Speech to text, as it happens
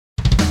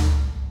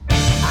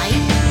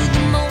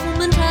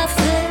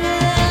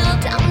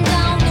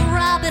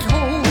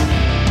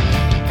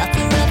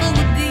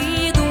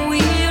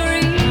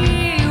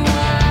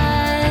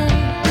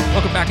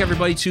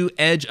everybody, to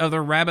Edge of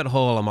the Rabbit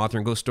Hole. I'm author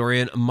and ghost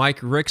historian Mike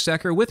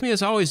Ricksecker. With me,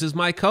 as always, is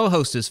my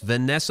co-hostess,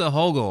 Vanessa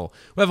Hogel.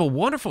 We have a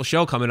wonderful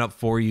show coming up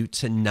for you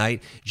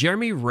tonight.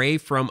 Jeremy Ray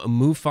from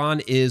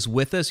MUFON is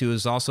with us. He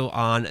was also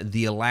on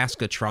the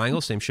Alaska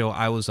Triangle, same show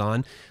I was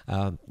on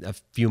a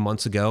few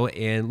months ago.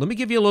 And let me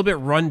give you a little bit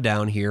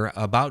rundown here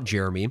about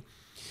Jeremy.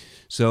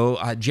 So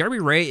Jeremy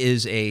Ray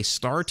is a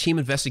star team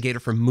investigator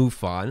for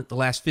MUFON. The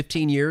last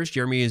 15 years,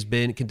 Jeremy has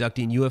been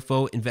conducting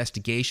UFO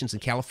investigations in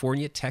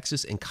California,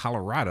 Texas, and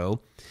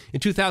Colorado.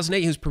 In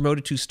 2008, he was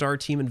promoted to star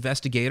team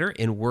investigator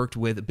and worked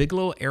with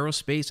Bigelow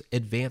Aerospace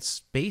Advanced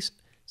Space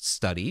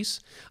Studies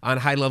on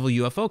high-level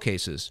UFO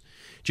cases.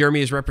 Jeremy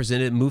has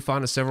represented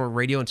MUFON on several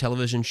radio and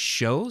television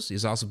shows.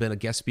 He's also been a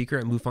guest speaker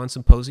at MUFON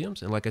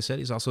symposiums. And like I said,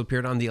 he's also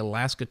appeared on the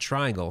Alaska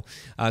Triangle.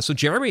 So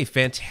Jeremy,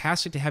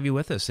 fantastic to have you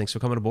with us. Thanks for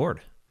coming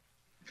aboard.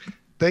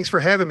 Thanks for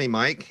having me,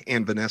 Mike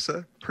and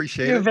Vanessa.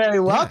 Appreciate it. You're very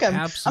welcome.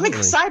 Yeah, I'm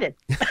excited.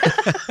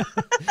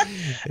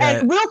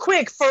 And real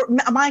quick,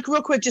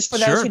 just for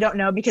those who don't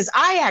know, because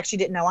I actually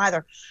didn't know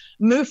either.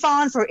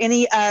 MUFON, for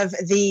any of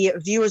the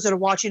viewers that are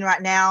watching right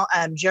now,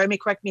 Jeremy,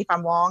 correct me if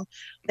I'm wrong,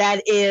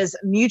 that is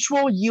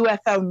Mutual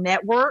UFO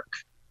Network.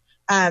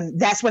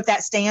 That's what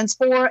that stands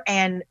for.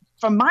 And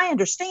from my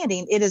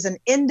understanding, it is an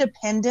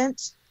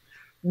independent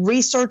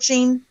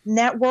researching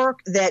network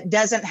that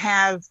doesn't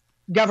have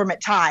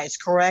government ties,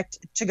 correct,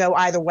 to go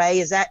either way.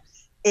 Is that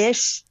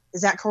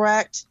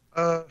correct?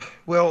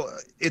 Well,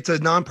 it's a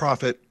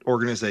nonprofit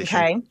organization.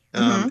 Okay.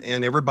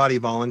 And everybody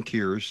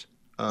volunteers.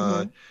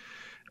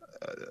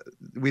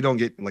 We don't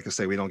get, like I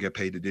say, we don't get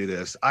paid to do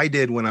this. I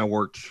did when I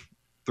worked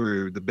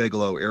through the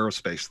Bigelow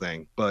Aerospace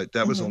thing, but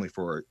that was only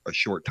for a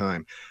short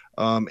time.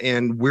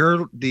 And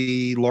we're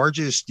the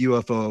largest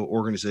UFO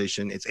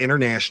organization. It's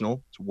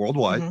international, it's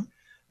worldwide.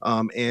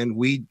 And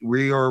we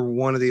are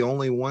one of the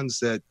only ones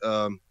that,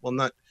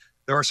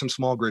 there are some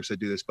small groups that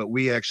do this, but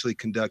we actually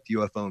conduct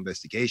UFO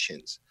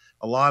investigations.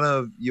 A lot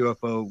of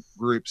UFO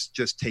groups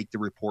just take the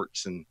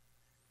reports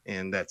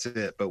and that's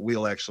it. But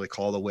we'll actually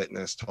call the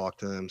witness, talk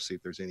to them, see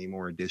if there's any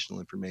more additional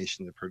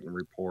information to put in the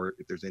report,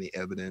 if there's any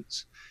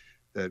evidence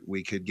that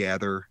we could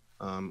gather.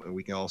 And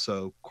we can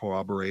also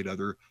corroborate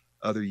other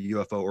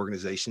UFO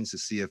organizations to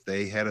see if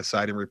they had a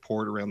sighting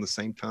report around the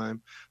same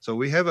time. So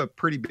we have a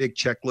pretty big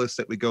checklist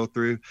that we go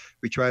through.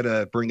 We try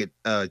to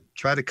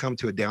try to come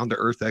to a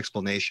down-to-earth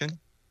explanation.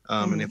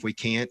 And if we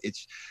can't,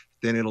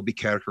 then it'll be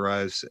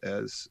categorized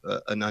as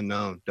an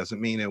unknown. Doesn't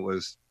mean it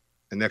was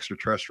an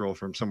extraterrestrial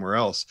from somewhere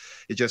else.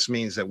 It just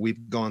means that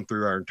we've gone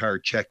through our entire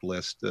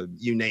checklist,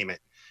 you name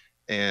it,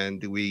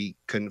 and we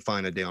couldn't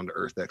find a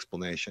down-to-earth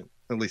explanation.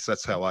 At least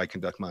that's how I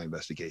conduct my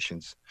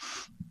investigations.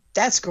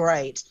 That's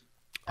great.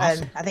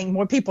 Awesome. I think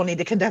more people need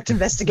to conduct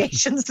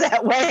investigations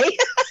that way.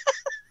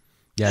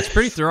 Yeah, it's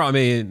pretty thorough. I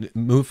mean,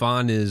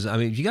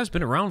 MUFON you guys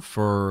been around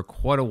for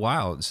quite a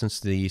while, since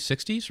the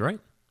 60s,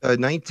 right?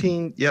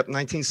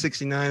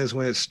 1969 is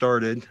when it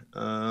started.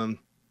 The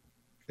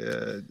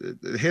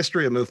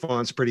history of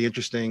MUFON is pretty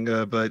interesting,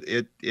 but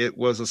it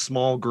was a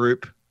small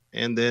group,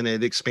 and then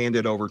it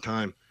expanded over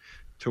time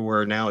to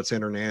where now it's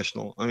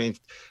international. I mean,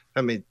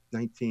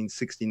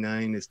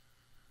 1969 is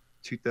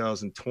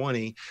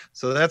 2020,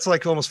 so that's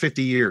like almost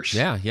 50 years.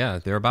 Yeah,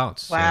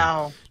 thereabouts.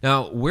 Wow.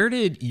 Now, where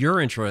did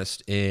your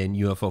interest in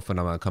UFO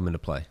phenomena come into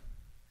play?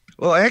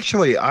 Well,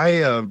 actually,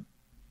 I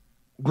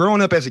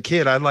growing up as a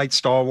kid, I liked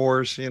Star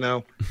Wars.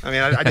 I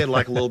did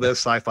like a little bit of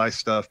sci-fi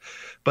stuff,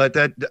 but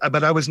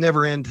I was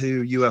never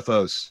into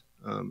UFOs.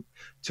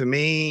 To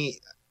me,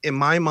 in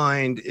my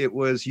mind, it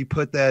was, you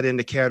put that in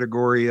the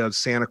category of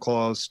Santa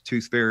Claus,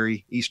 Tooth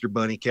Fairy, Easter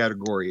Bunny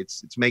category.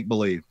 It's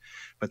make-believe.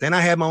 But then I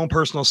had my own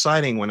personal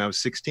sighting when I was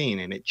 16,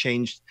 and it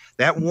changed.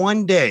 That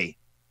one day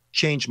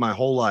changed my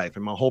whole life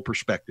and my whole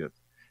perspective.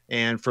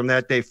 And from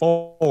that day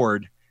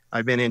forward,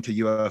 I've been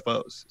into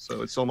UFOs.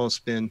 So it's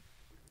almost been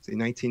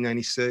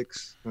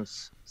 1996. I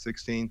was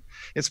 16.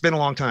 It's been a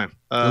long time.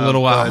 A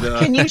little while. But,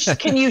 Can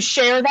you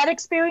share that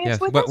experience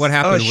with us? What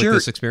happened Sure. with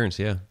this experience?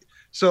 Yeah.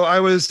 So I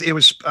was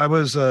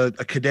a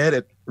cadet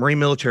at Marine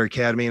Military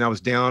Academy, and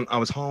I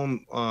was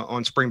home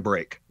on spring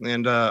break,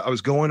 and I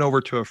was going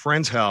over to a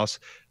friend's house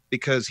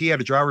because he had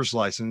a driver's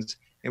license,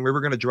 and we were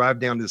going to drive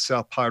down to the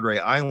South Padre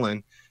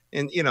Island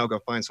and, go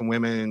find some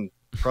women and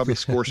probably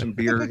score some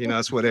beer.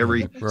 That's what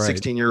every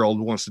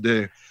 16-year-old wants to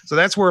do. So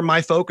that's where my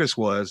focus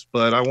was.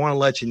 But I want to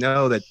let you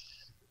know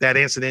that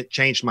incident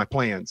changed my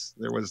plans.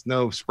 There was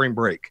no spring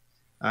break.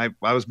 I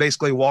was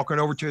basically walking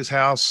over to his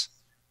house,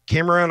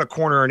 came around a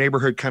corner, our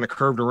neighborhood kind of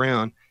curved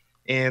around,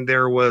 and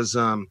there was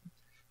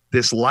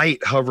this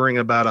light hovering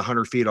about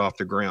 100 feet off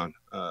the ground.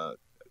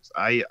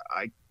 I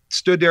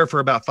stood there for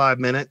about 5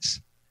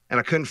 minutes, and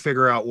I couldn't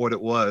figure out what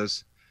it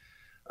was.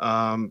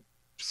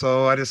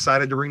 So I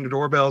decided to ring the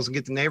doorbells and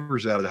get the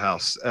neighbors out of the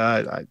house.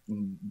 I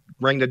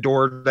rang the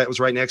door that was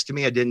right next to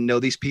me. I didn't know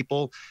these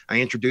people. I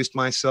introduced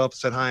myself,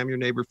 said, "Hi, I'm your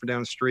neighbor from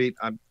down the street.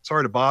 I'm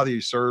sorry to bother you,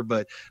 sir,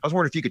 but I was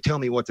wondering if you could tell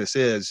me what this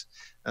is,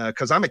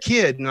 because I'm a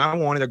kid and I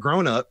wanted a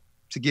grown-up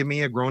to give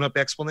me a grown-up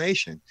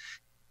explanation."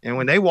 And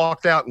when they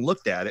walked out and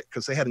looked at it,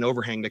 because they had an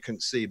overhang they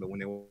couldn't see, but when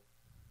they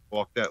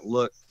that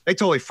looked. They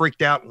totally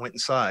freaked out and went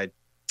inside.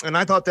 And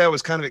I thought that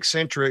was kind of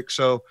eccentric.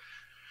 So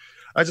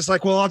I just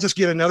like, well, I'll just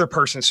get another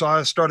person. So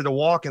I started to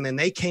walk, and then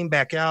they came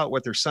back out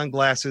with their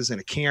sunglasses and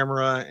a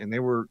camera, and they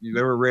were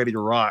ready to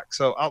rock.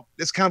 So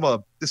this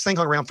thing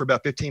hung around for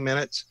about 15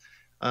 minutes.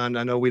 And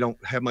I know we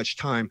don't have much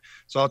time,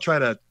 so I'll try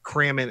to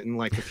cram it in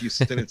like a few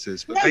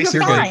sentences. But no,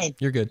 basically,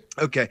 you're good.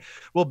 Okay.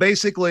 Well,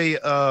 basically,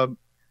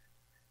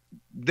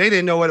 they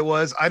didn't know what it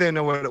was. I didn't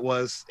know what it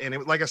was.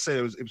 And like I said,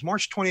 it was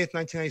March 20th,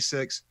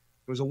 1996.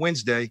 It was a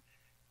Wednesday.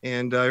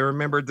 And I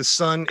remembered the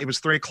sun, it was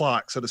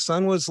 3:00. So the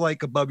sun was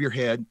like above your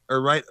head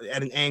or right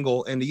at an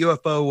angle, and the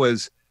UFO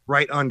was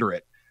right under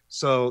it.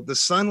 So the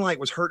sunlight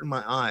was hurting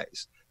my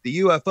eyes.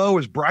 The UFO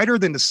was brighter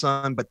than the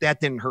sun, but that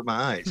didn't hurt my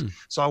eyes.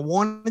 So I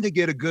wanted to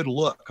get a good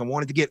look. I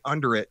wanted to get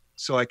under it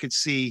so I could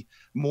see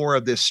more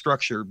of this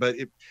structure. But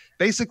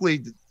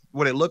basically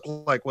what it looked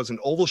like was an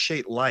oval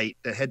shaped light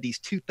that had these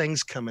two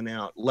things coming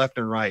out left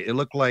and right. It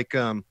looked like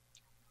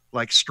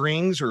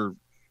strings or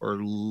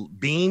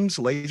beams,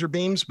 laser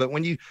beams. But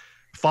when you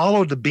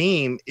followed the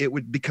beam, it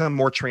would become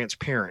more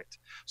transparent.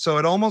 So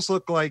it almost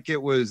looked like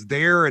it was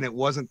there and it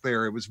wasn't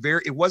there.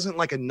 It wasn't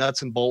like a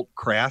nuts and bolt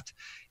craft.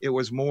 It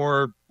was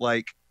more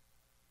like,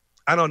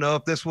 I don't know,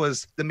 if this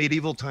was the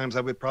medieval times,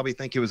 I would probably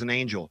think it was an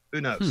angel.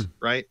 Who knows,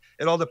 right?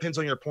 It all depends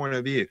on your point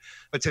of view.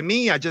 But to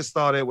me, I just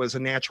thought it was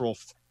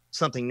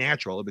something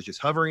natural. It was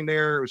just hovering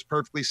there. It was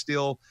perfectly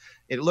still.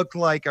 It looked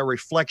like a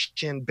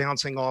reflection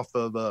bouncing off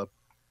of a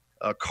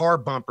car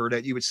bumper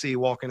that you would see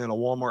walking in a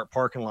Walmart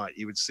parking lot.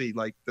 You would see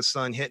like the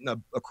sun hitting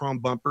a chrome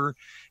bumper.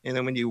 And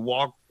then when you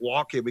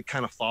walk, it would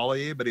kind of follow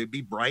you, but it'd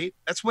be bright.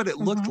 That's what it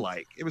looked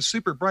like. It was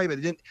super bright, but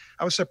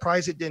I was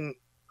surprised it didn't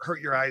hurt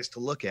your eyes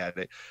to look at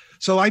it.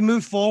 So I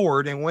moved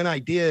forward. And when I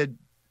did,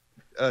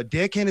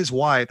 Dick and his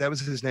wife, that was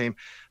his name,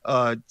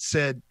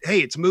 said, "Hey,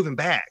 it's moving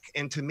back."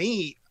 And to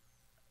me,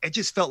 it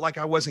just felt like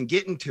I wasn't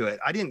getting to it.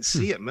 I didn't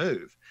see it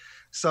move.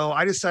 So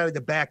I decided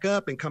to back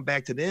up and come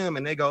back to them,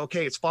 and they go,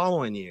 "Okay, it's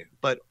following you."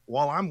 But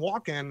while I'm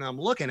walking and I'm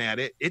looking at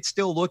it, it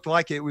still looked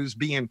like it was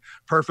being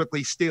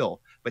perfectly still.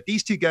 But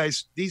these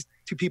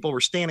two people were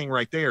standing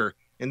right there,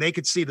 and they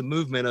could see the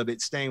movement of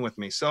it staying with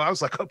me. So I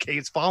was like, okay,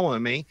 it's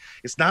following me.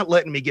 It's not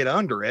letting me get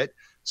under it.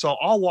 So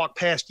I'll walk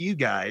past you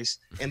guys.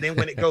 And then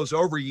when it goes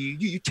over you,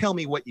 you tell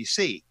me what you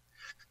see.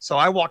 So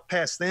I walked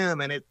past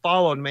them, and it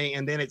followed me,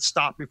 and then it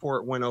stopped before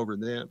it went over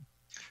them.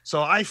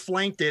 So I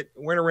flanked it,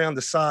 went around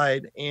the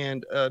side,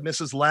 and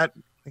Mrs.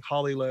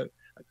 Holly,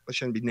 I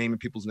shouldn't be naming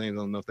people's names.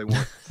 I don't know if they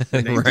want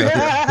their names.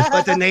 Right.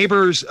 But the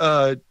neighbor's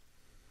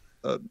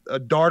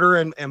daughter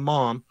and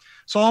mom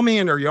saw me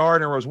in their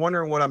yard and was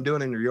wondering what I'm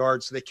doing in their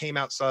yard. So they came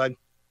outside,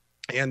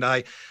 and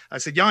I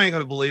said, "Y'all ain't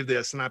going to believe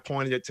this." And I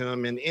pointed it to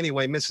them. And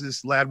anyway,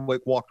 Mrs.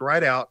 Ladwick walked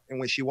right out. And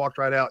when she walked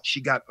right out,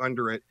 she got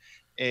under it,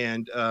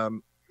 and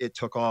it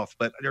took off.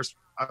 But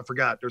I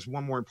forgot, there's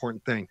one more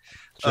important thing.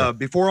 Sure.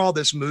 Before all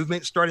this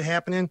movement started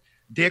happening,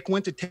 Dick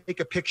went to take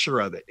a picture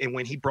of it. And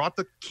when he brought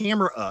the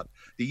camera up,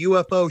 the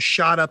UFO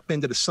shot up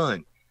into the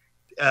sun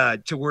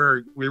to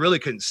where we really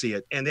couldn't see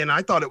it. And then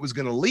I thought it was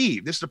going to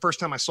leave. This is the first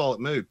time I saw it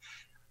move.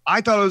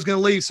 I thought it was going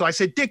to leave. So I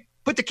said, "Dick,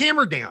 put the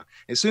camera down."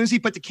 As soon as he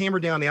put the camera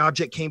down, the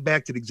object came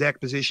back to the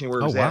exact position where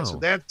it was at. So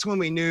that's when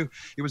we knew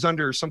it was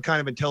under some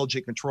kind of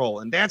intelligent control.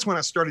 And that's when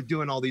I started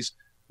doing all these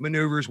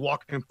maneuvers,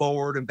 walking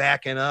forward and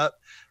backing up.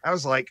 I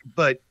was like,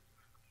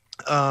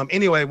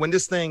 anyway, when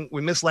Miss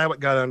Ladwick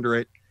got under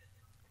it,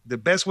 the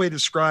best way to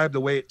describe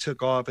the way it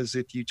took off is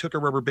if you took a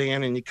rubber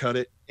band and you cut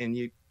it, and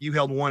you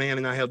held one end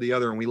and I held the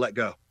other, and we let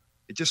go.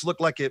 It just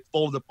looked like it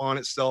folded upon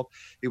itself.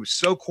 It was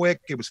so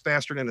quick. It was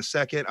faster than a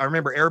second. I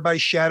remember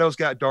everybody's shadows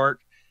got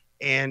dark,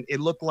 and it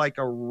looked like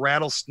a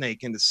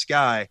rattlesnake in the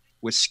sky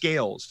with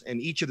scales,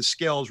 and each of the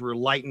scales were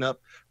lighting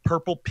up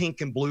purple,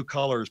 pink, and blue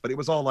colors, but it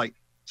was all like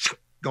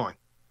gone.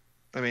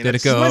 I mean, did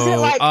it go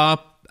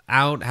up,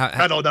 out?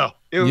 I don't know.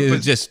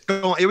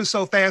 It was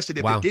so fast that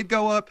if it did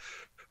go up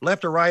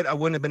left or right, I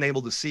wouldn't have been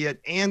able to see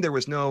it. And there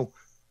was no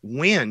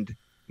wind.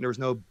 There was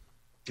no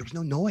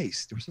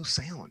noise. There was no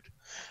sound.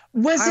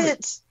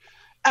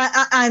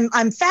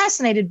 I'm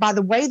fascinated by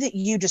the way that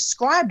you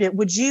described it.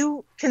 Would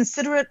you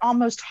consider it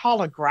almost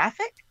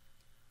holographic?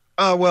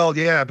 Well,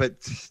 yeah, but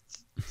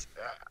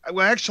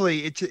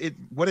actually,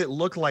 what it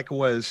looked like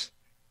was.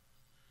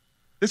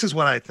 This is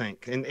what I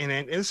think, and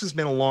this has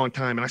been a long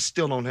time, and I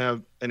still don't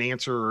have an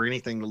answer or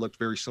anything that looked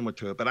very similar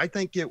to it, but I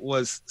think it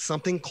was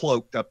something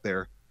cloaked up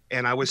there,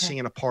 and I was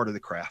seeing a part of the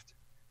craft.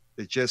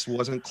 It just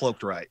wasn't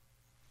cloaked right.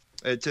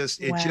 It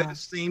just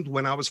seemed,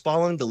 when I was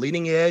following the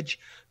leading edge,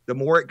 the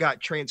more it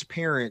got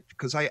transparent,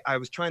 because I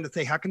was trying to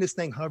think, how can this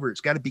thing hover? It's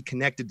got to be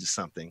connected to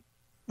something,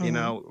 you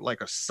know,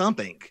 like a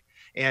something.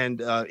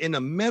 And in the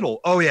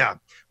middle,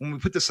 when we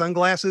put the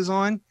sunglasses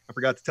on, I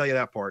forgot to tell you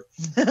that part.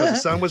 The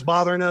sun was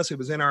bothering us. It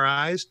was in our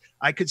eyes.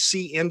 I could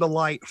see in the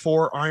light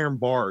 4 iron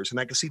bars,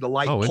 and I could see the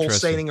light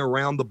pulsating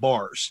around the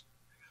bars.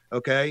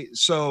 Okay.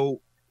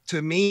 So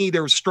to me,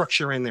 there was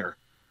structure in there,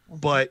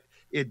 but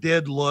it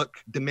did look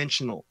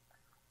dimensional,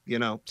 you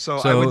know? So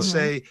I would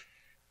say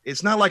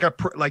It's not like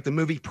like the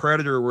movie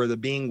Predator where the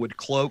being would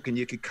cloak and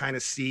you could kind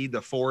of see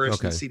the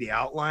forest and see the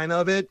outline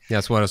of it. Yeah,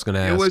 that's what I was going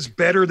to ask. It was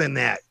better than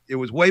that. It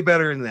was way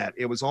better than that.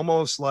 It was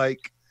almost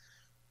like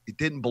it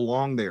didn't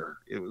belong there.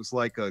 It was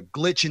like a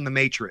glitch in the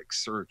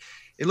Matrix, or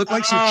it looked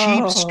like some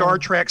cheap Star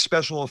Trek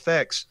special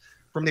effects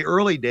from the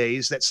early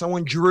days that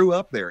someone drew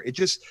up there. It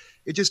just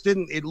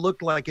didn't, it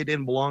looked like it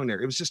didn't belong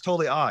there. It was just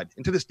totally odd.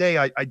 And to this day,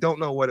 I don't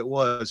know what it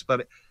was,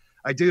 but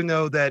I do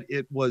know that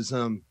it was,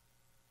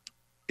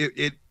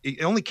 it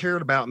only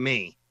cared about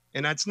me.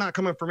 And that's not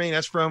coming from me.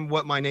 That's from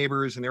what my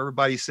neighbors and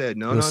everybody said.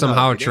 No,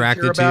 somehow it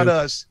attracted didn't care to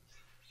about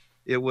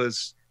you.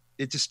 us.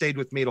 It just stayed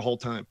with me the whole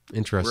time.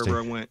 Interesting.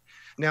 Wherever I went.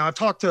 Now I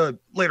talked to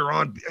later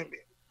on.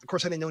 Of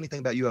course, I didn't know anything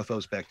about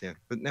UFOs back then,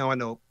 but now I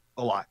know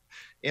a lot,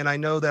 and I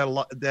know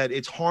that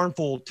it's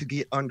harmful to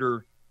get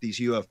under these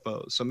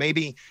UFOs. So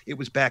maybe it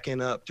was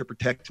backing up to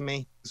protect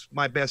me. It's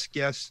my best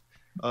guess.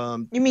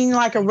 You mean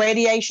like a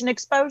radiation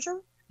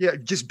exposure? Yeah,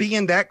 just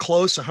being that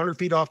close, 100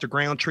 feet off the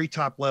ground,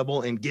 treetop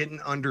level, and getting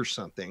under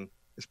something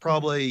is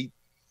probably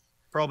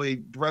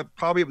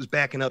it was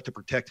backing up to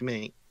protect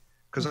me.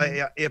 Because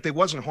if it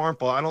wasn't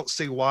harmful, I don't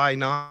see why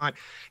not.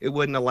 It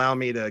wouldn't allow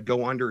me to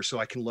go under so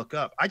I can look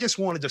up. I just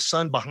wanted the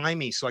sun behind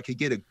me so I could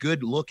get a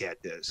good look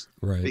at this.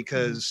 Right.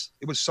 Because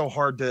it was so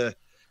hard to,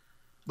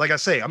 like I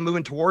say, I'm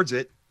moving towards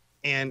it.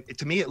 And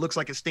to me, it looks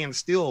like it stands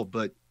still.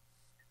 But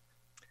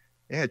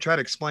yeah, try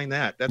to explain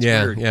that. That's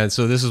weird. Yeah.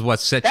 So this is what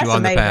set you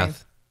on the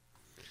path.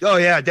 Oh,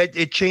 yeah.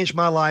 It changed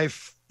my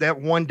life. That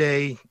one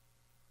day,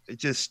 it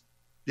just,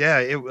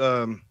 I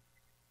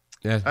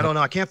don't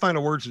know. I can't find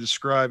the words to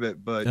describe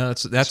it, but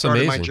that's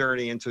started amazing. My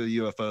journey into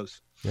UFOs.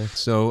 Yeah.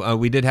 So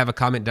we did have a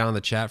comment down in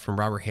the chat from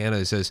Robert Hanna.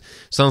 It says,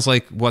 sounds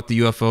like what the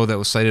UFO that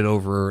was sighted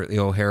over the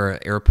O'Hare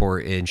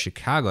Airport in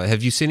Chicago.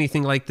 Have you seen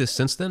anything like this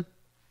since then?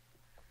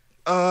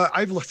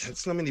 I've looked at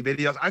so many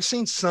videos. I've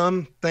seen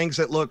some things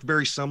that look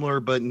very similar,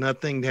 but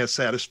nothing has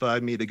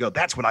satisfied me to go,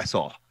 that's what I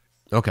saw.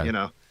 Okay. You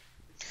know,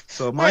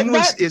 so mine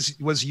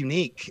was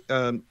unique.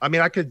 I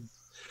mean, I could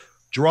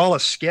draw a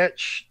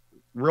sketch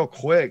real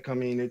quick. I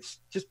mean, it's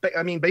just,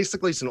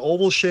 basically it's an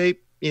oval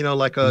shape,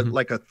 like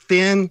a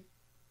thin,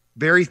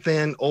 very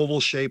thin oval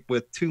shape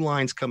with two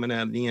lines coming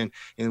out of the end.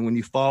 And when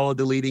you follow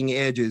the leading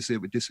edges, it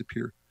would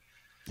disappear.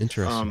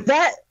 Interesting.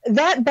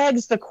 That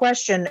begs the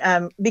question,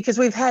 because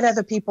we've had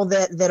other people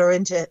that are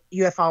into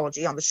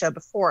ufology on the show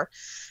before.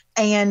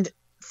 And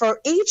for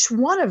each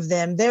one of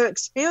them, their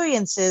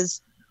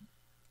experiences,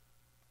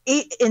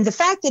 in the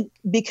fact that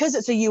because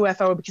it's a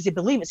UFO or because they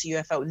believe it's a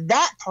UFO,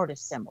 that part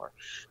is similar.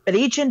 But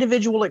each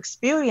individual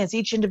experience,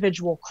 each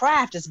individual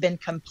craft has been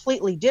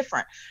completely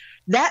different.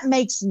 That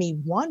makes me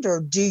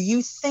wonder, do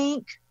you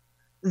think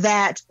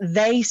that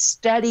they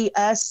study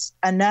us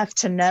enough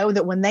to know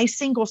that when they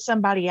single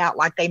somebody out,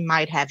 like they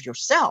might have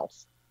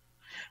yourself,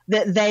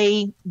 that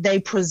they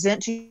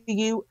present to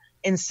you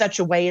in such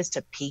a way as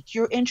to pique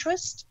your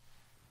interest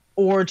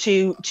or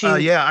to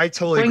I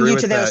totally bring agree you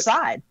with to their that.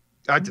 side?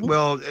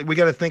 Well, we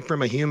got to think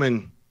from a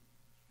human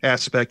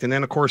aspect. And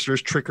then, of course,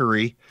 there's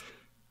trickery.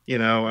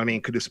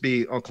 Could this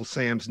be Uncle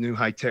Sam's new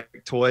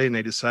high-tech toy? And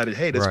they decided,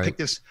 hey, let's pick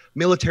this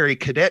military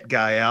cadet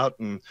guy out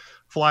and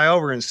fly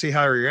over and see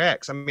how he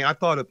reacts. I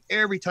thought of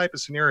every type of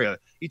scenario.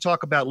 You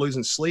talk about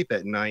losing sleep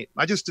at night.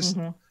 Just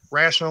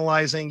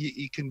rationalizing,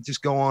 you can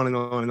just go on and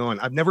on and on.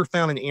 I've never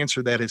found an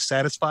answer that has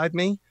satisfied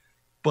me,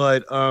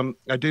 but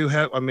I do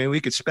have, we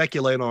could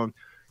speculate on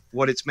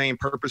what its main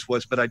purpose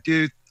was, but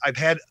I've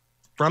had,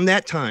 from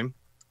that time,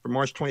 from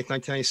March 20th,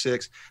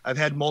 1996, I've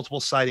had multiple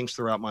sightings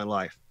throughout my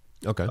life.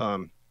 Okay.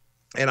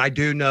 And I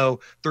do know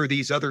through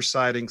these other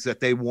sightings that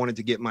they wanted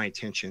to get my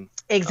attention.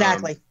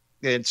 Exactly.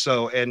 And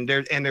so,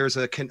 there's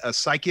a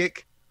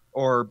psychic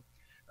or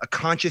a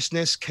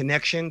consciousness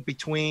connection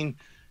between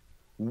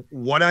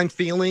what I'm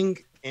feeling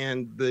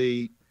and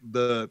the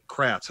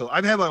craft. So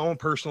I've had my own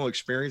personal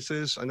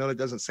experiences. I know that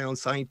doesn't sound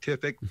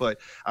scientific, but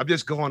I'm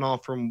just going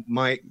off from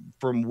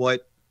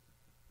what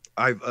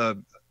I've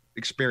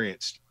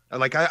experienced.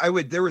 Like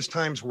there was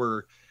times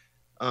where,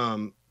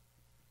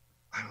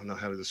 I don't know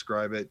how to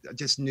describe it. I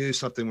just knew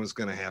something was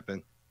going to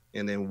happen,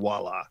 and then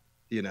voila,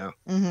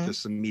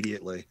 just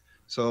immediately.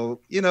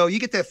 So, you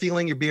get that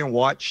feeling you're being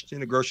watched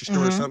in a grocery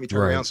store or something. You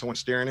turn around, someone's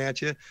staring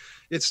at you.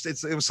 It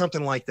was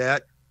something like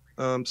that.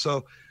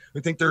 So I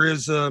think there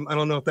is, I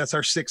don't know if that's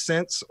our sixth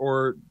sense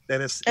or that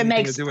has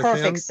anything to do with him. It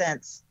makes perfect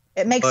sense.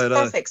 It makes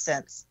perfect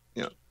sense.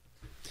 Yeah.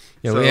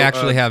 So, we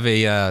actually have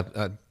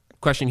a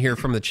question here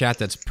from the chat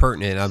that's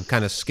pertinent. I'm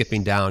kind of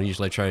skipping down.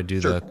 Usually I try to do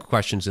the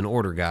questions in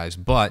order, guys.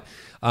 But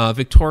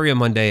Victoria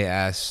Monday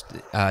asked,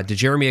 did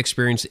Jeremy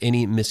experience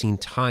any missing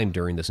time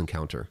during this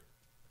encounter?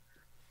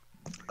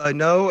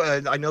 No,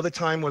 I know the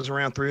time was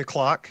around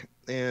 3:00,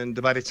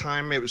 and by the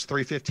time it was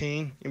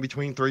 3:15, in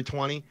between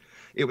 3:20,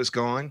 it was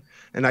gone.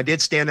 And I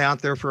did stand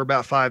out there for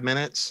about 5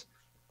 minutes,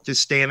 just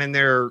standing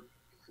there,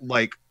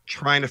 like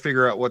trying to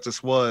figure out what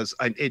this was.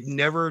 It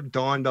never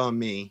dawned on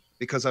me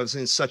because I was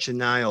in such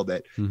denial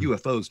that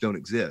UFOs don't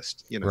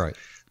exist. Right.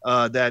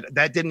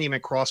 That didn't even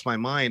cross my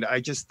mind. I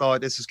just thought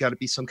this has got to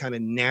be some kind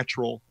of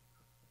natural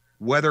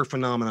weather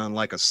phenomenon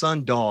like a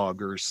sun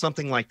dog or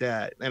something like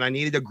that. And I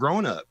needed a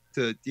grown up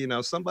to, you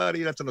know,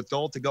 somebody that's an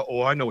adult to go,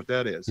 oh, I know what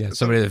that is. Yeah,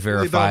 somebody to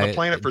verify. They've been on the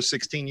planet for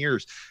 16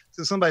 years.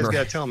 So somebody's Right.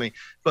 got to tell me.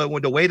 But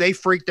when the way they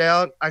freaked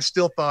out, I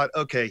still thought,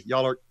 okay,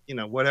 y'all are, you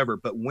know, whatever.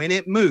 But when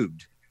it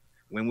moved,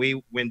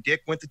 when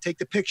Dick went to take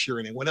the picture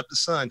and it went up the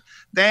sun,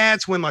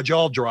 that's when my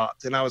jaw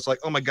dropped. And I was like,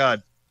 oh my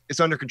God, it's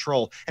under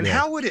control. And Yeah.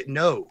 how would it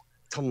know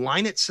to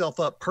line itself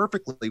up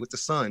perfectly with the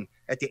sun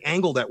at the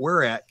angle that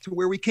we're at to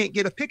where we can't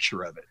get a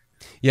picture of it?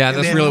 Yeah, And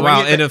that's then really bring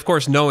wild. it And back- of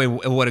course, knowing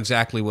what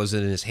exactly was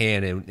in his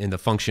hand and the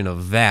function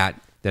of that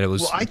it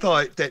was. Well, I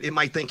thought that it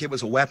might think it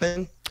was a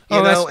weapon.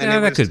 Oh, know, yeah,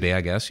 that could be,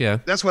 I guess. Yeah.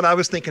 That's what I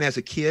was thinking as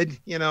a kid,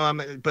 you know.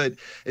 But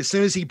as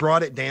soon as he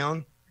brought it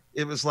down,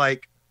 it was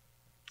like,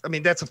 I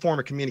mean, that's a form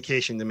of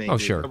communication to me. Oh,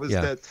 dude. sure. It was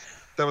Yeah.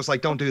 that was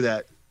like, don't do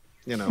that,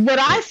 you know. What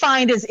I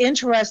find as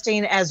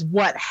interesting as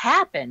what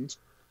happened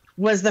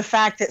was the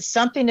fact that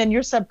something in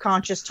your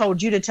subconscious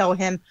told you to tell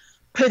him,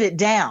 put it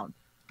down.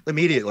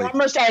 Immediately.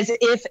 Almost as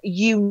if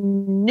you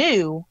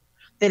knew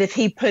that if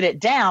he put it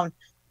down,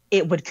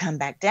 it would come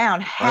back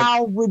down.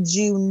 How would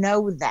you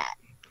know that?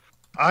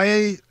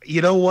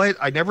 You know what?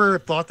 I never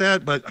thought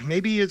that, but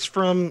maybe it's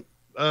from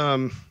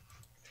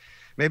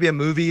maybe a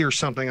movie or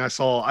something I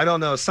saw. I don't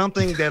know,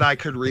 something that I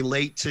could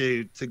relate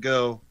to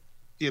go,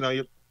 you know,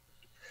 you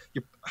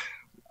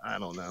I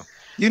don't know.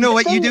 You know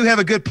what? You do have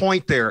a good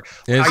point there.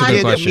 It's a I good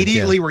did question,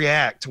 immediately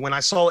react when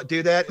I saw it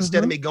do that. Instead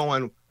of Mhm. me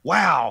going,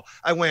 wow,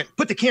 I went,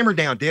 put the camera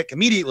down, Dick,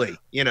 immediately,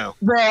 you know.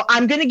 Well,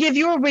 I'm going to give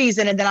you a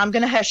reason, and then I'm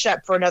going to hush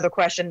up for another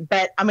question,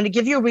 but I'm going to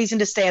give you a reason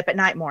to stay up at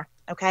night more.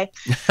 Okay.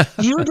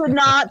 You did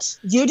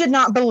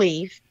not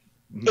believe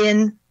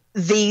in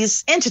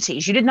these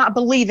entities. You did not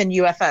believe in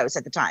UFOs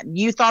at the time.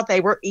 You thought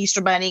they were Easter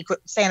Bunny,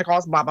 Santa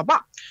Claus, blah, blah,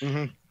 blah.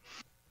 Mm-hmm.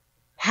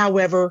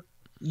 However,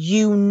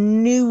 you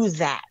knew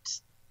that.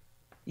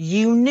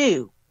 You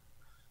knew.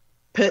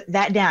 Put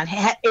that down.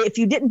 If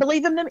you didn't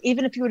believe in them,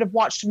 even if you would have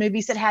watched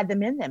movies that had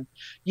them in them,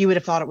 you would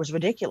have thought it was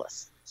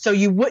ridiculous. So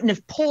you wouldn't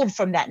have pulled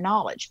from that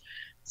knowledge.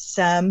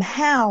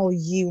 Somehow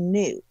you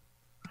knew.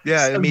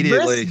 Yeah, So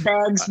immediately. This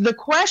begs the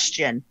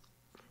question,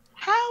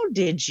 how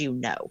did you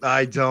know?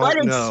 I don't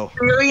What know.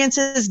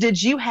 experiences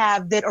did you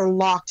have that are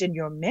locked in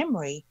your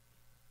memory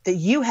that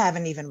you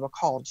haven't even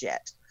recalled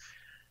yet?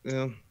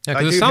 Yeah. Yeah,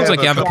 I because it do sounds have like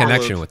you have a couple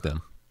connection of- with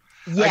them.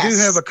 Yes. I do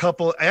have a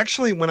couple.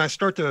 Actually,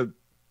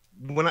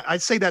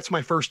 I'd say that's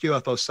my first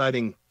UFO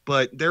sighting,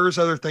 but there's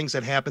other things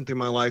that happened through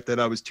my life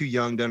that I was too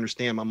young to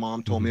understand. My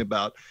mom told me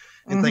about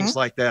and things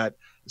like that.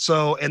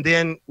 So, and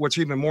then what's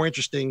even more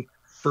interesting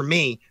for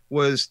me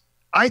was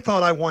I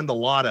thought I won the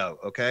lotto.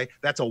 Okay.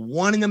 That's a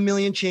 1 in a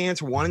million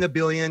chance, 1 in a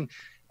billion.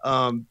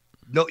 No,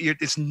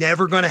 it's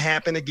never going to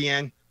happen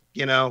again,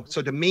 you know?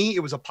 So to me, it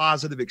was a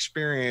positive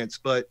experience,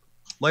 but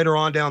later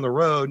on down the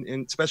road,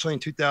 and especially in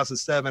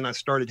 2007, I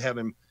started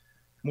having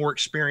more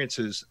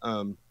experiences.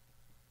 I'm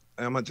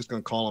not just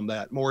going to call them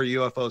that, more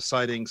UFO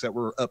sightings that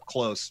were up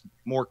close,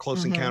 more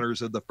close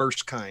encounters of the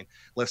first kind,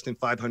 less than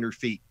 500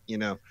 feet, you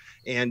know,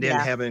 and then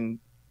having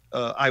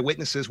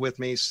eyewitnesses with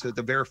me to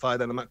verify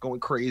that I'm not going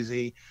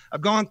crazy.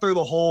 I've gone through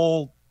the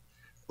whole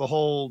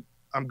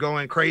I'm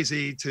going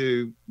crazy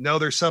to know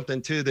there's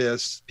something to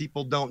this.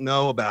 People don't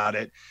know about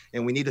it.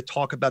 And we need to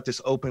talk about this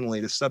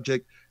openly. The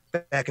subject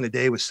back in the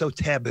day was so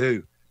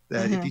taboo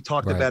that if you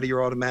talked about it,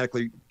 you're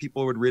automatically,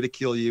 people would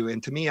ridicule you.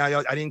 And to me,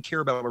 I didn't care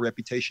about my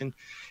reputation.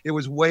 It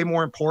was way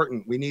more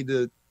important. We need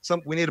to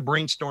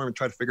brainstorm and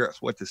try to figure out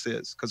what this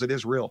is, because it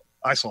is real.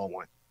 I saw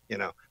one, you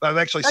know, but I've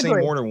actually seen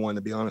more than one,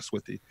 to be honest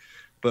with you.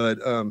 But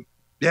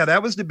yeah,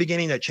 that was the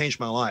beginning that changed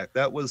my life.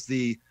 That was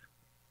the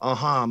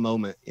aha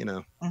moment, you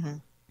know.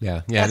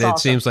 Yeah. That's It awesome.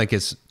 seems like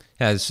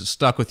has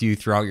stuck with you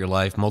throughout your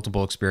life,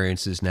 multiple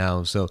experiences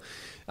now. So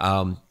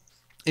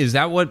is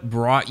that what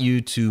brought you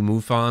to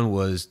MUFON,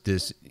 was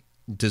this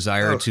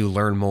desire to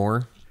learn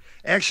more?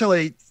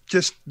 Actually,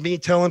 just me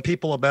telling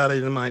people about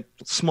it in my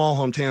small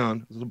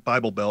hometown, the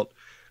Bible Belt.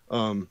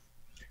 A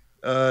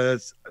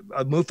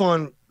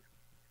MUFON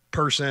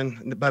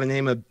person by the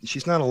name of,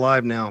 she's not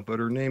alive now, but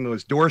her name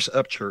was Doris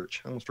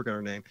Upchurch. I almost forgot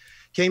her name.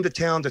 Came to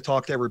town to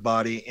talk to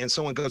everybody, and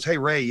someone goes, "Hey,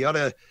 Ray, you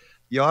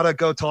ought to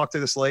go talk to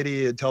this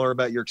lady and tell her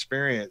about your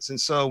experience."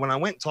 And so when I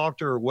went and talked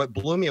to her, what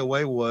blew me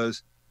away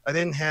was I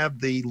didn't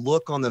have the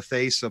look on the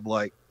face of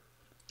like,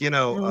 you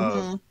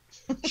know,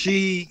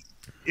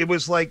 it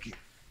was like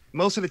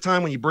most of the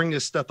time when you bring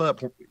this stuff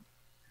up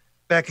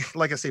back,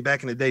 like I say,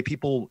 back in the day,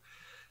 people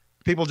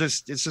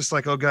just, it's just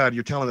like, oh God,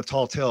 you're telling a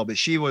tall tale. But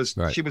she was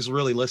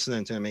really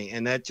listening to me.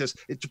 And that just,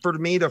 for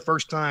me, the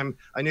first time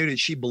I knew that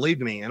she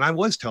believed me and I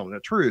was telling the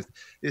truth.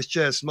 It's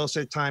just most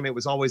of the time it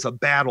was always a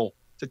battle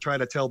to try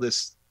to tell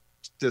this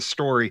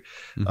story.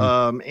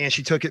 And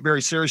she took it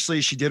very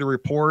seriously. She did a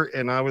report,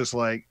 and I was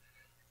like,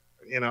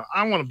 you know,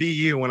 I want to be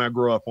you when I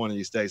grow up one of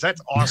these days.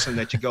 That's awesome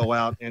that you go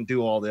out and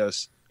do all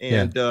this.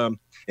 And, you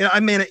know, I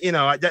mean, you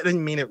know, that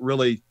didn't mean it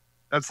really,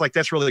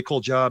 that's really a cool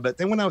job. But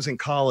then when I was in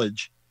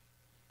college,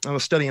 I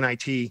was studying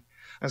IT. I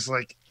was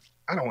like,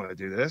 I don't want to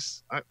do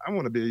this. I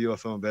want to be a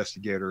UFO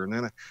investigator. And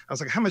then I was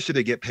like, how much should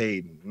I get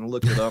paid? And I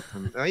looked it up,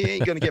 and I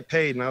ain't going to get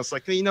paid. And I was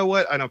like, you know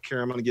what? I don't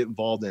care. I'm going to get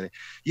involved in it.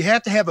 You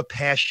have to have a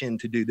passion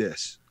to do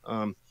this.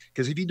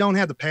 Because if you don't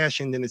have the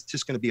passion, then it's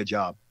just going to be a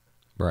job.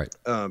 Right.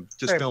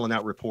 Just filling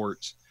out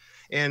reports.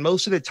 And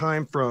most of the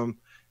time I'm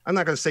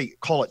not going to say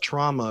call it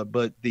trauma,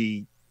 but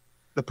the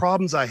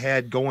problems I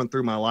had going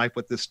through my life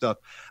with this stuff,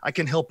 I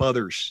can help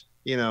others,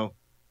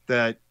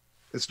 that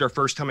it's their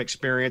first time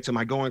experience. Am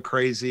I going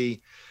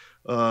crazy?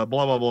 Blah,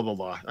 blah, blah, blah,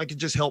 blah. I can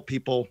just help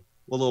people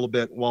a little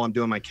bit while I'm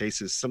doing my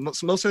cases. So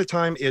most of the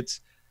time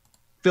it's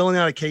filling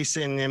out a case,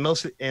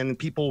 and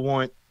people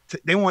want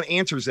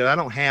answers that I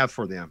don't have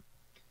for them.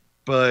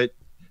 But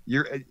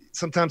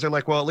sometimes they're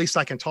like, well, at least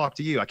I can talk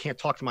to you. I can't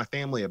talk to my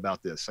family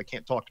about this. I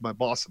can't talk to my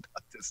boss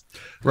about this.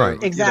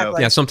 Right.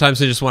 Exactly. Yeah. Sometimes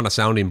they just want a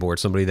sounding board,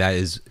 somebody that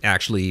is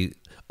actually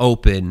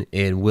open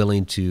and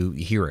willing to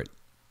hear it.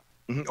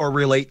 Or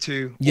relate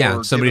to. Yeah.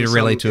 Or somebody to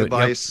relate to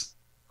advice,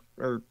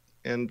 it.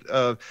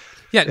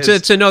 Yep.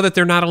 To know that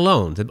they're not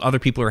alone, that other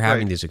people are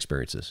having these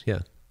experiences. Yeah.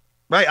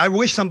 Right. I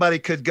wish somebody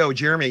could go,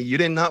 Jeremy, you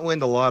did not win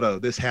the lotto.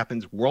 This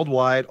happens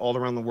worldwide, all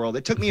around the world.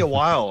 It took me a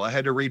while. I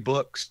had to read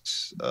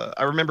books.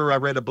 I remember I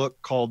read a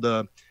book called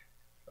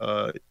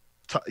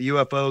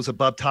UFOs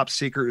Above Top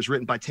Secret. It was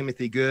written by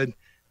Timothy Good.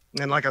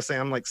 And like I say,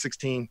 I'm like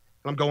 16. And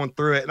I'm going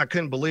through it, and I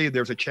couldn't believe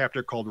there was a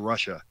chapter called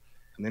Russia.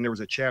 And then there was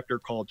a chapter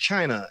called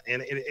China.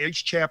 And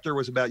each chapter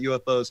was about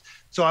UFOs.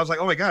 So I was like,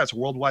 oh, my God, it's a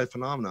worldwide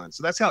phenomenon.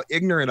 So that's how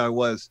ignorant I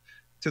was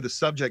to the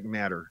subject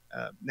matter.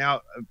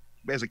 Now,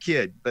 as a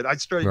kid, but I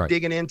started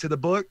digging into the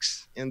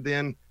books, and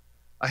then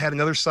I had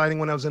another sighting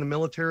when I was in the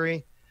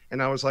military,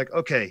 and I was like,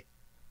 okay,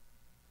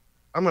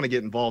 I'm going to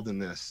get involved in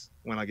this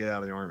when I get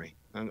out of the Army.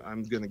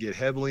 I'm going to get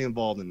heavily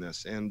involved in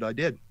this, and I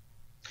did.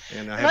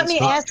 And let me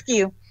ask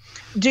you,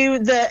 do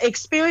the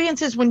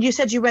experiences, when you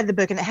said you read the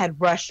book and it had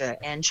Russia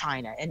and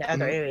China and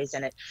other areas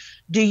in it,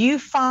 do you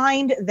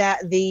find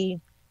that the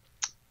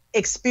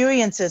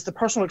experiences, the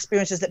personal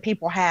experiences that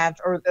people have,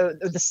 or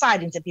the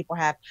sightings that people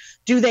have,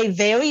 do they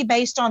vary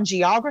based on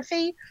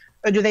geography,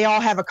 or do they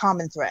all have a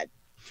common thread?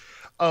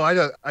 Oh,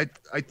 I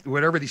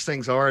whatever these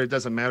things are, it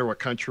doesn't matter what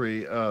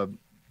country.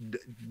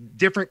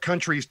 Different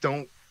countries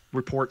don't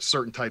report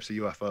certain types of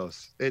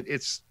UFOs.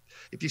 It's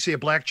if you see a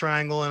black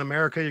triangle in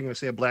America, you're going to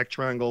see a black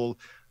triangle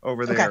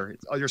over there.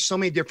 Okay. There's so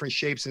many different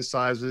shapes and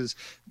sizes.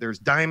 There's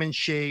diamond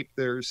shape.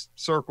 There's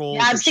circles.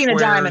 Yeah, I've seen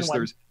squares, a diamond one.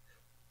 There's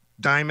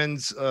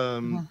diamonds.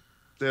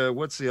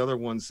 What's the other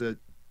ones that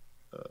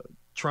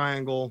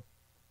triangle?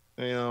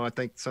 I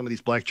think some of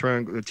these black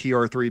triangle, the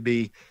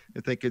TR3B, I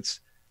think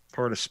it's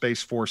part of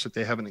Space Force that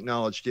they haven't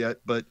acknowledged yet,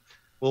 but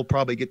we'll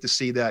probably get to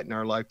see that in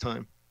our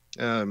lifetime.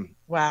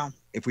 Wow.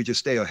 If we just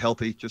stay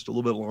healthy just a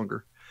little bit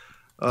longer.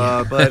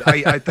 But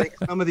I think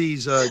some of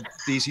these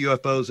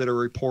UFOs that are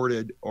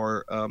reported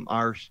are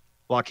our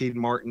Lockheed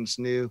Martin's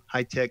new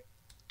high-tech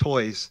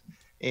toys.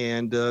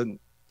 And,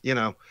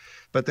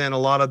 but then a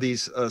lot of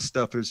these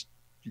stuff is,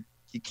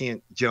 you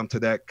can't jump to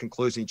that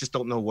conclusion. You just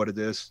don't know what it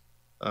is.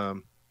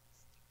 And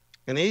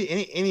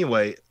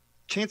anyway,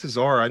 chances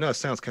are, I know it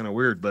sounds kind of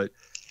weird, but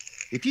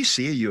if you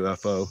see a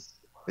UFO,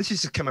 this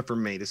is just coming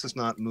from me. This is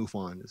not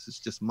MUFON. This is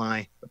just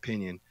my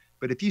opinion.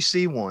 But if you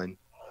see one,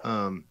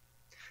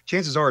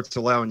 chances are it's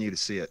allowing you to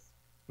see it.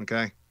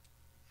 Okay.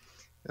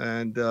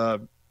 And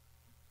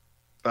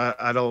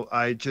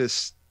I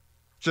just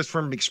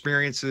from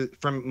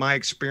my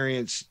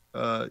experience,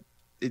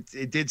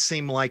 it did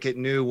seem like it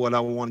knew what I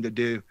wanted to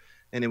do,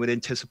 and it would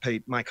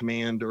anticipate my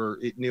command, or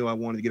it knew I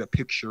wanted to get a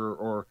picture,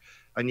 or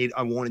I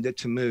wanted it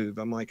to move.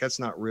 I'm like, that's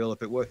not real.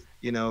 If it was,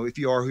 if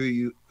you are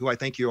who I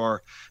think you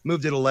are,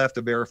 move to the left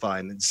to verify,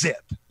 and then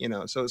zip,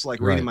 so it's like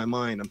reading my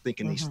mind. I'm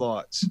thinking these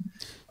thoughts.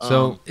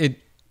 So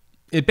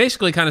it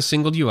basically kind of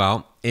singled you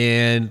out.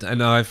 And I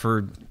know I've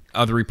heard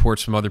other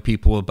reports from other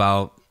people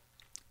about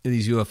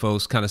these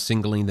UFOs kind of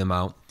singling them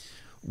out.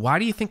 Why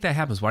do you think that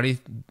happens? Why do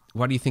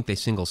you think they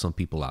single some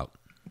people out?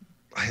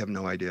 I have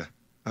no idea.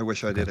 I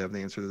wish I did have the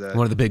answer to that.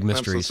 One of the big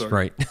mysteries,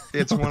 right?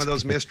 It's one of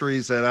those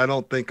mysteries that I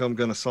don't think I'm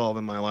going to solve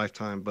in my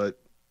lifetime. But,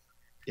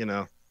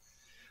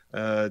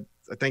 I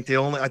think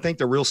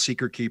the real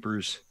secret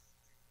keepers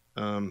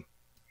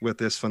with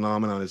this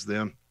phenomenon is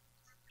them.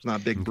 It's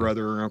not Big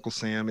Brother or Uncle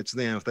Sam. It's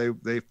them.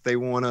 If they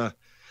want to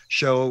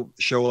show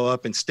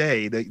up and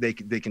stay, they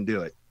can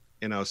do it.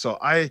 So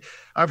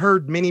I've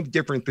heard many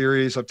different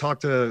theories. I've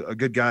talked to a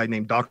good guy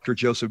named Dr.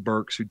 Joseph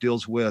Burks, who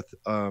deals with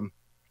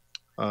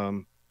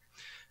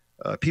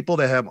people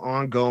that have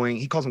ongoing,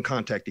 he calls them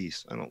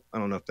contactees. I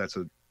don't know if that's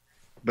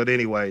but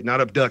anyway, not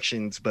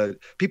abductions, but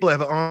people that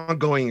have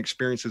ongoing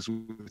experiences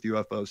with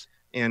UFOs.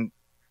 And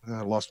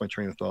I lost my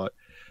train of thought.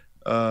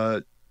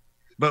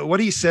 But what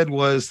he said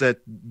was that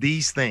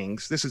these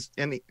things,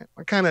 and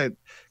I kind of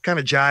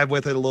jive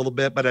with it a little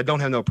bit, but I don't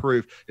have no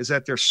proof, is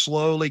that they're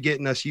slowly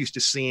getting us used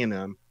to seeing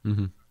them,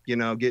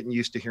 getting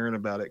used to hearing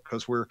about it,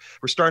 because we're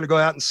starting to go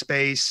out in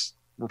space.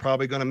 We're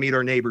probably going to meet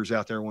our neighbors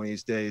out there one of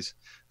these days.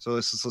 So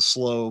this is a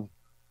slow,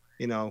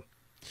 I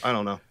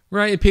don't know.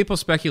 Right. And people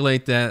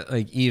speculate that,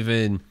 like,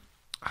 even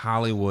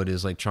Hollywood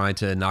is like trying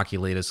to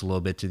inoculate us a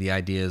little bit to the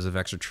ideas of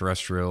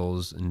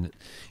extraterrestrials and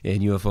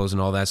UFOs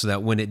and all that, so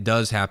that when it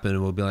does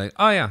happen, we'll be like,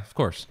 oh yeah, of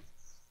course.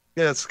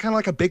 Yeah, it's kind of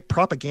like a big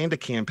propaganda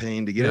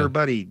campaign to get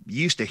everybody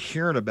used to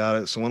hearing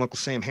about it. So when Uncle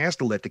Sam has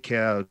to let the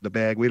cat out of the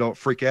bag, we don't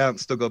freak out and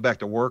still go back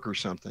to work or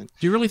something.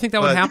 Do you really think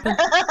that would happen?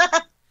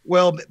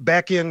 Well,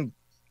 back in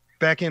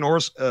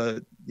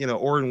Orson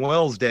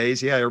Welles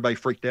days, yeah, everybody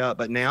freaked out.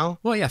 But now,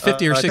 well, yeah,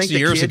 50 or 60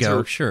 years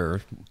ago, sure.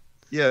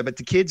 Yeah, but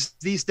the kids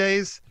these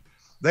days,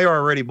 they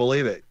already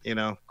believe it,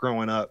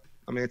 growing up.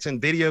 I mean, it's in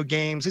video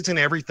games, it's in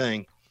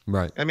everything.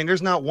 Right. I mean,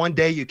 there's not one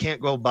day you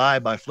can't go by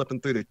flipping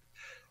through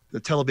the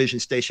television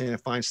station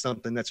and find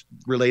something that's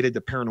related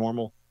to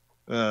paranormal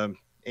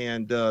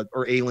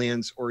or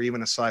aliens, or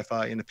even a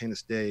sci-fi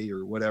Independence Day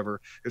or whatever.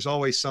 There's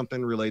always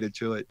something related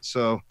to it.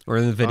 So, or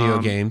in the video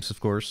games, of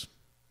course.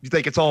 You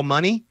think it's all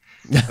money?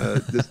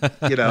 I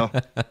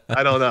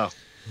don't know.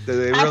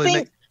 Do they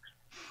really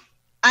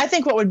I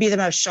think what would be the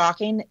most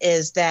shocking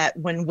is that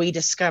when we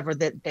discover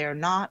that they're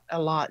not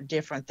a lot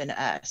different than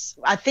us.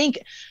 I think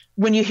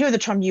when you hear the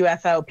term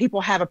UFO,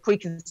 people have a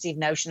preconceived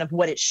notion of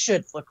what it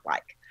should look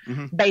like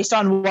based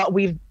on what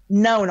we've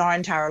known our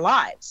entire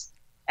lives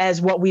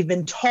as what we've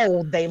been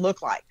told they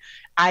look like.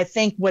 I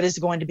think what is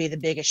going to be the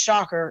biggest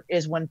shocker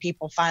is when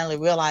people finally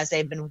realize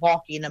they've been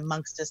walking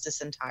amongst us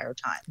this entire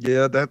time.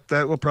 Yeah,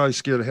 that will probably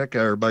scare the heck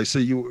out of everybody. So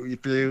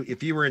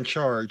if you were in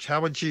charge,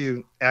 how would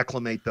you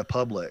acclimate the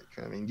public?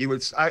 I mean,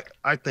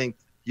 I think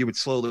you would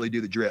slowly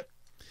do the drip.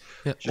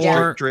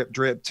 Yeah.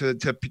 Drip to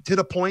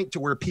the point to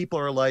where people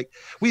are like,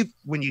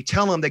 when you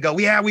tell them, they go,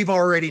 yeah, we've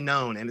already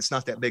known, and it's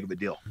not that big of a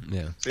deal.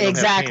 Yeah, so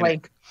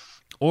exactly.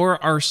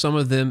 Or are some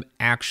of them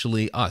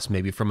actually us,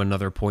 maybe from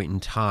another point in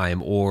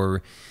time?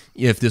 Or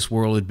if this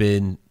world had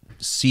been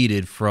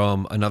seeded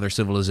from another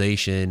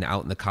civilization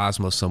out in the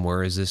cosmos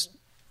somewhere, is this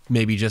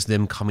maybe just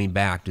them coming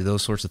back? Do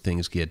those sorts of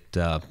things get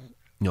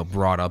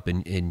brought up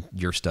in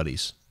your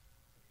studies?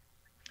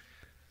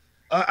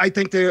 I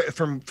think they're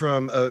from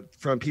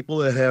people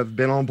that have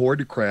been on board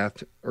the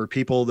craft, or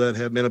people that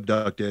have been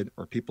abducted,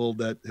 or people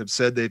that have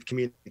said they've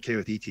communicated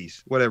with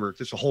ETs, whatever.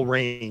 There's a whole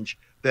range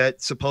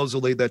that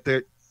supposedly that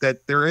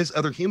there is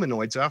other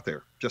humanoids out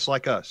there, just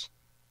like us,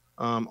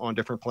 on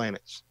different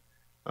planets.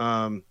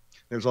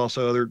 There's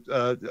also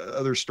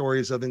other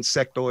stories of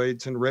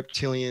insectoids and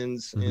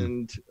reptilians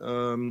and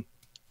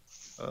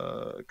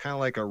kind of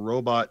like a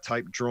robot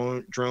type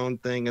drone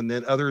thing, and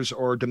then others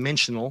are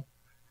dimensional.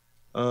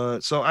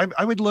 So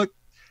I would look.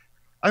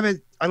 I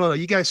don't know.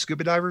 You guys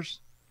scuba divers?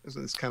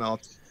 It's kind of.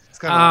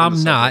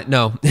 I'm not.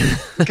 No.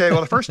 Okay.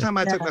 Well, the first time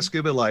I took my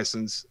scuba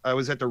license, I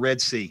was at the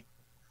Red Sea.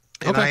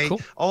 And cool.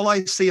 All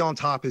I see on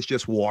top is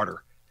just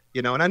water,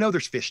 and I know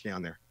there's fish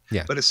down there.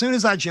 Yeah. But as soon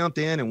as I jumped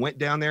in and went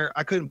down there,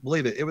 I couldn't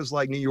believe it. It was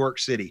like New York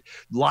City,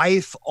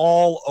 life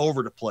all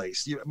over the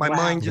place. My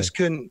mind just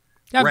couldn't.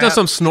 Yeah, I've done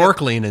some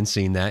snorkeling and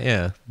seen that.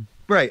 Yeah.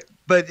 Right.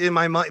 But in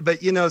my mind,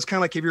 it's kind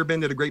of like, have you ever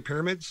been to the Great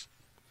Pyramids?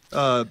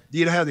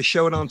 You know how they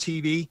show it on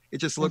TV? It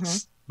just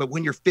looks, but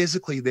when you're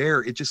physically there,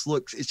 it's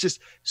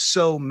just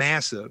so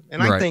massive.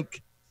 And I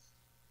think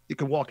you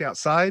can walk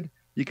outside,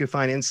 you can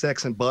find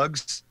insects and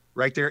bugs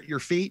right there at your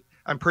feet.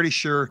 I'm pretty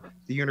sure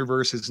the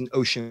universe is an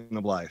ocean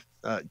of life.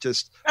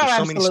 There's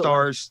so many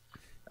stars.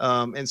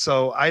 And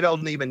so I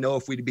don't even know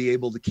if we'd be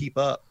able to keep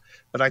up.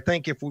 But I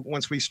think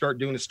once we start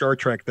doing the Star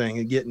Trek thing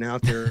and getting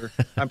out there,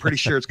 I'm pretty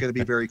sure it's going to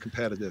be very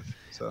competitive.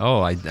 So.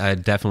 Oh, I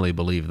definitely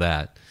believe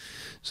that.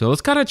 So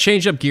let's kind of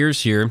change up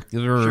gears here.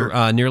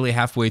 We're nearly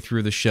halfway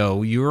through the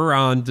show. You were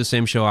on the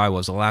same show I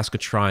was, Alaska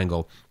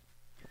Triangle.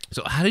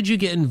 So how did you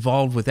get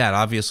involved with that?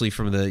 Obviously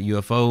from the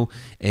UFO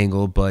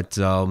angle, but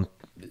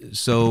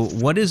so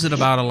what is it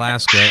about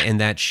Alaska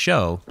and that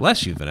show?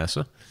 Bless you,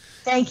 Vanessa.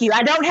 Thank you.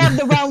 I don't have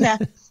the Rona.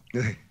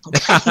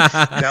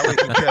 Now we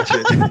can catch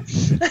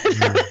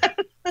it.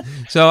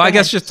 So I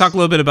guess just talk a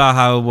little bit about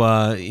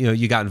how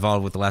you got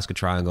involved with Alaska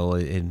Triangle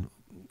and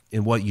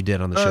what you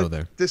did on the show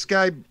there. This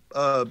guy,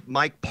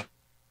 Mike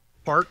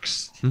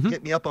Parks,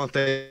 hit me up on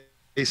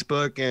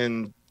Facebook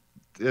and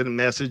did a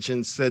message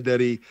and said that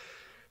he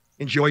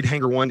enjoyed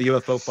Hangar One, the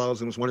UFO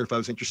Files, and was wondering if I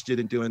was interested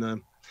in doing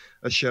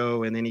a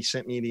show. And then he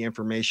sent me the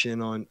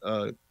information on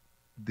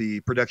the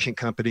production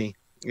company.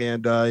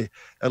 And I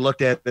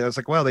looked at it. I was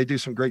like, wow, they do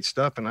some great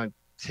stuff. And I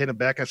hit him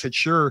back. I said,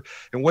 sure.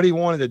 And what he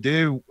wanted to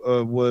do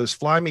was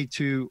fly me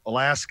to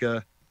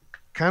Alaska,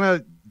 kind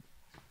of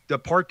the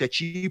part that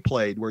you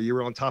played where you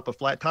were on top of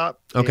Flat Top.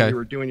 Okay. And you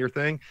were doing your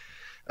thing.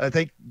 I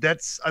think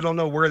I don't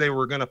know where they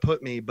were going to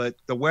put me, but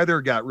the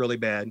weather got really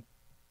bad.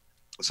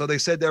 So they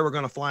said they were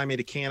going to fly me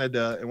to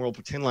Canada and we'll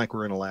pretend like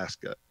we're in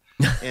Alaska.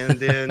 And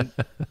then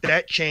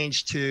that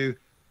changed to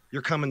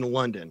you're coming to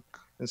London.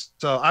 And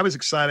so I was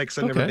excited because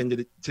I've never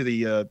been to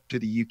the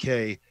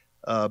UK.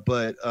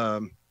 But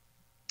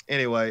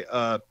anyway,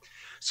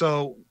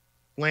 so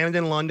landed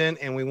in London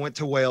and we went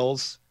to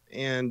Wales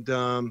and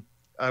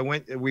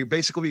we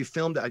basically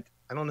filmed, I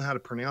don't know how to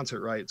pronounce it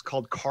right. It's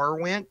called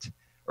Carwent,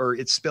 or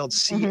it's spelled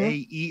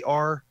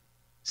Caerwent.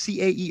 So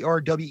I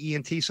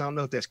don't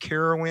know if that's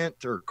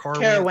Carawent or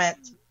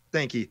Carwent.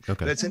 Thank you.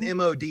 Okay. That's an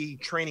MOD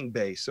training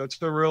base. So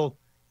it's a real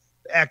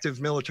active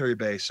military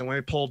base. So when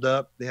we pulled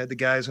up, they had the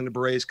guys in the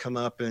berets come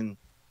up and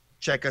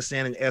check us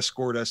in and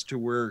escort us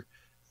to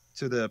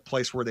the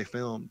place where they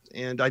filmed.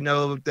 And I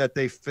know that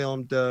they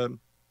filmed a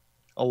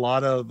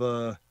lot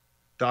of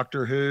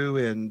Doctor Who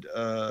and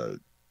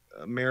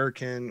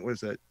American, what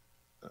is it?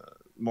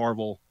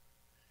 Marvel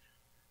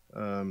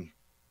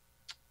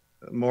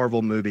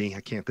movie.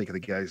 I can't think of the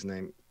guy's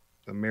name.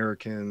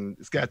 American.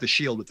 It's got the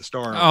shield with the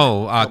star.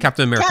 Oh,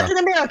 Captain America.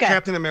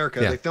 Captain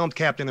America. Yeah. They filmed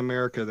Captain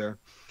America there.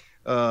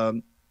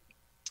 And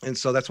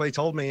so that's what he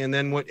told me. And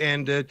then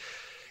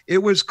it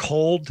was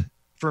cold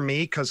for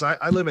me because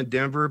I live in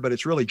Denver, but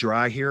it's really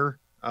dry here.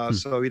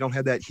 So we don't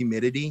have that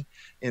humidity.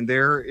 And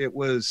there it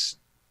was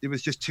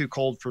just too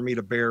cold for me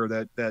to bear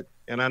that.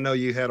 And I know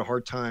you had a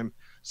hard time.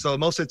 So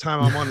most of the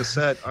time I'm on the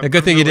set. A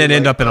good thing you didn't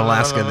end up in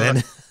Alaska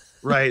then.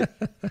 Right.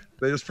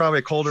 But it was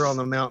probably colder on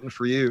the mountain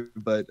for you.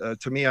 But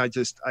to me, I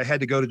had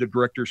to go to the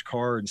director's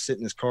car and sit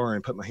in his car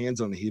and put my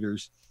hands on the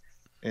heaters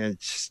and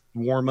just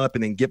warm up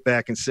and then get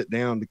back and sit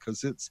down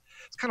because it's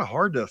kind of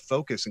hard to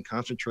focus and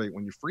concentrate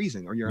when you're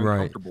freezing or you're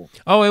uncomfortable.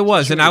 Right. Oh, it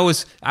was. And I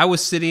was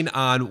sitting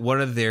on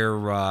one of their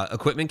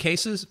equipment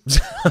cases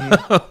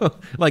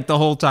like the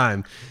whole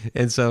time.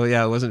 And so,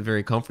 yeah, it wasn't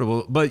very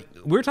comfortable. But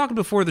we were talking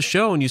before the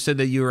show and you said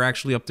that you were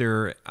actually up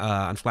there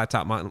on Flat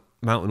Top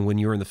Mountain when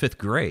you were in the 5th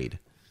grade.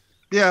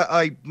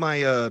 Yeah,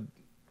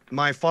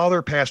 my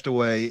father passed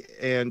away,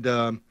 and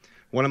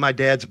one of my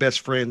dad's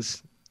best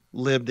friends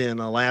lived in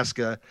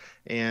Alaska,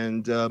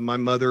 and my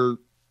mother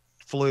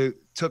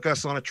took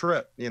us on a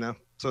trip,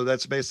 So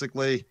that's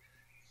basically,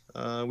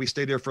 we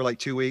stayed there for like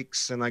 2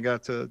 weeks, and I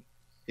got to,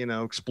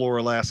 explore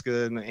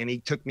Alaska, and he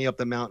took me up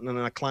the mountain, and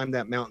I climbed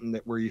that mountain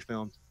where you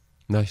filmed.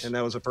 Nice. And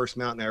that was the first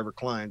mountain I ever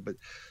climbed.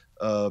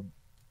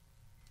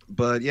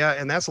 But yeah,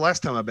 and that's the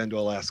last time I've been to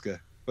Alaska.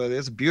 But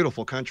it's a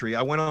beautiful country.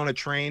 I went on a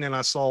train and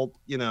I saw,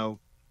 the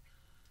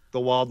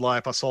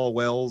wildlife. I saw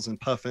whales and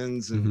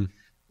puffins, and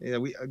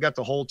I got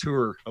the whole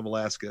tour of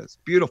Alaska. It's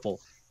beautiful.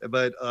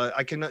 But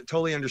I can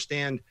totally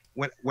understand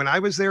when I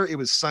was there, it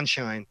was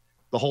sunshine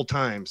the whole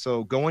time.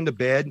 So going to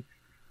bed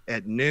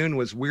at noon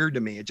was weird to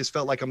me. It just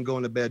felt like I'm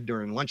going to bed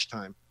during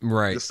lunchtime.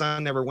 Right. The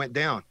sun never went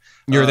down.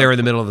 You're there in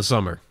the middle of the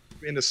summer.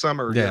 In the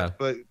summer, yeah.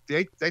 But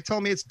they tell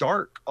me it's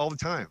dark all the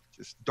time,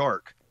 just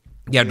dark.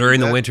 Yeah, during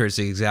the winter, it's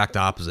the exact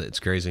opposite. It's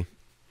crazy.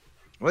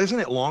 Well, isn't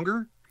it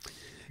longer?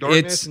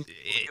 Darkness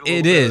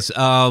it is.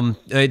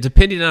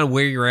 Depending on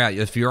where you're at.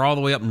 If you're all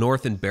the way up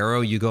north in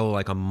Barrow, you go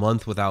like a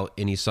month without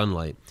any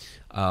sunlight.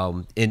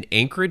 In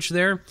Anchorage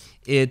there,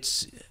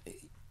 it's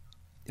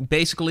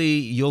basically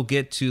you'll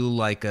get to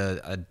like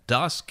a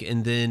dusk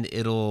and then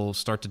it'll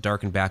start to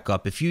darken back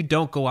up. If you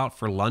don't go out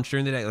for lunch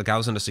during the day, like I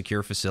was in a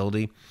secure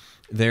facility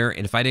there,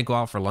 and if I didn't go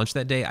out for lunch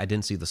that day, I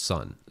didn't see the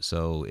sun.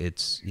 So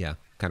it's,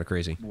 kind of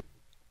crazy.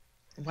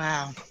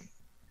 Wow.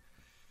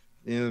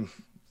 Yeah.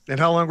 And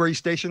how long were you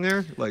stationed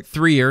there? Like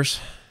 3 years.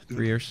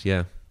 3 years,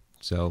 yeah.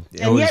 So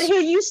and yet here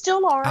you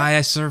still are.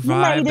 I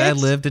survived. I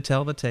lived to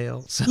tell the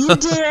tale. So. You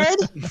did.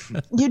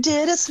 You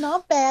did. It's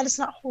not bad. It's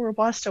not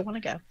horrible. I still want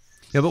to go.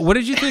 Yeah, but what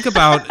did you think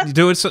about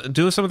doing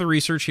some of the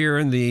research here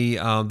in the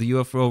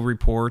UFO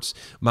reports,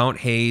 Mount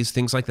Hayes,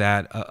 things like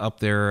that, up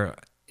there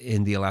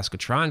in the Alaska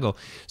Triangle?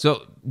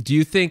 So do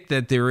you think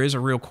that there is a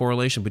real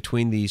correlation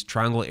between these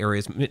triangle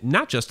areas,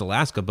 not just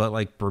Alaska, but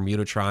like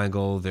Bermuda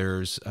Triangle,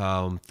 there's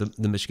the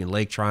Michigan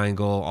Lake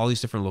Triangle, all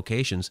these different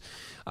locations.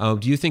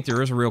 Do you think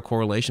there is a real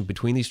correlation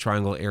between these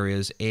triangle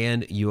areas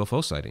and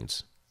UFO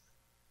sightings?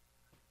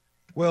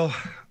 Well,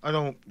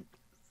 I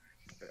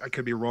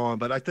could be wrong,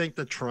 but I think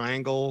the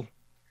triangle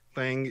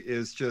thing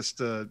is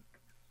just a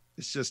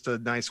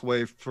nice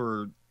way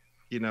for,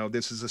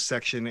 this is a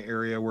section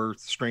area where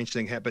strange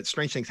things happen, but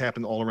strange things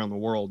happen all around the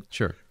world.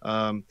 Sure.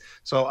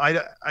 So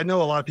I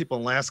know a lot of people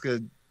in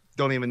Alaska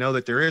don't even know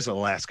that there is an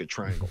Alaska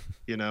Triangle,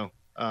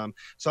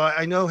 So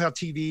I know how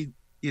TV,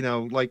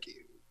 like,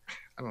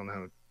 I don't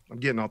know, I'm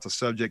getting off the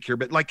subject here,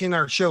 but like in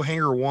our show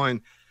Hangar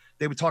One,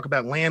 they would talk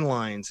about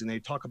landlines and they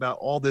talk about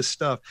all this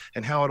stuff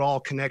and how it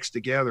all connects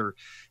together.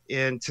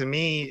 And to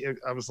me,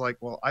 I was like,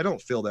 well, I don't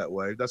feel that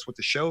way. That's what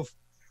the show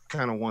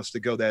kind of wants to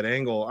go that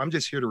angle. I'm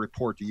just here to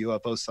report the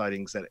UFO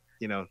sightings that,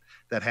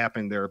 that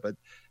happened there, but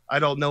I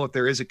don't know if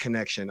there is a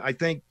connection. I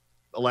think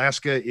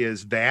Alaska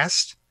is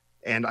vast.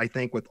 And I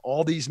think with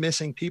all these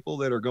missing people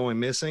that are going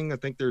missing, I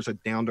think there's a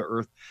down to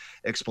earth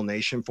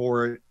explanation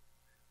for it.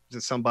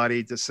 Just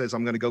somebody just says,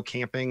 I'm going to go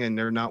camping and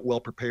they're not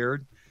well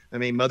prepared. I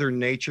mean, Mother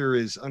Nature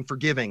is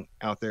unforgiving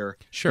out there.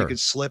 Sure. You could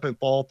slip and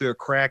fall through a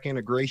crack in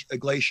a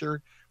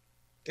glacier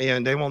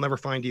and they will never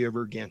find you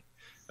ever again.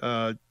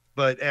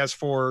 But as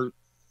for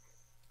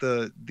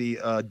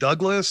the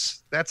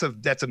Douglas, that's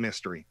a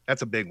mystery.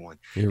 That's a big one.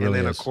 Really and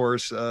then is. Of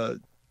course,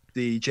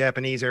 the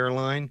Japanese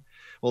airline.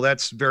 Well,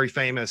 that's very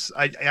famous.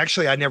 I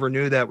never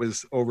knew that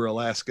was over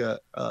Alaska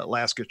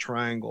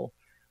Triangle.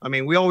 I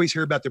mean, we always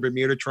hear about the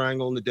Bermuda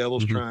Triangle and the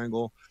Devil's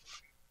Triangle.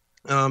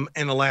 And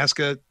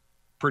Alaska,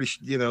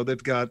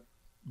 they've got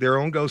their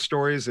own ghost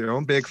stories, their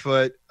own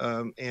Bigfoot,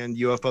 and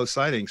UFO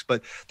sightings.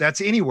 But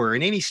that's anywhere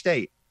in any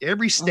state.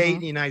 Every state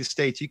in the United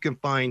States, you can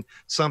find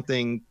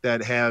something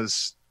that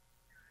has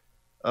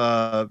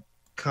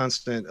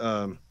constant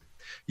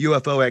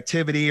UFO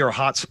activity or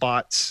hot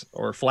spots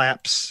or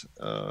flaps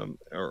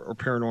or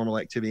paranormal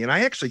activity. And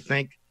I actually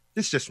think,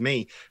 this is just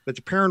me, but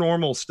the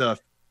paranormal stuff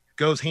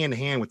goes hand in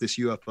hand with this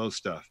UFO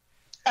stuff.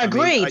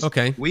 Agreed.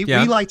 We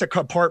like to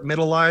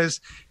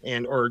compartmentalize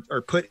and or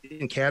put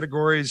in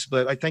categories,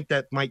 but I think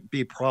that might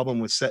be a problem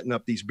with setting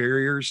up these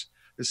barriers,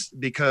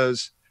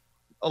 because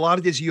a lot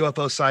of these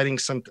UFO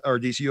sightings, or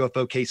these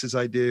UFO cases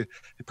I do,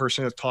 the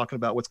person is talking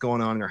about what's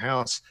going on in their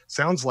house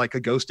sounds like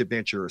a ghost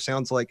adventure, or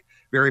sounds like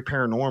very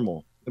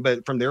paranormal.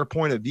 But from their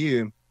point of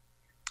view,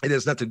 it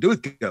has nothing to do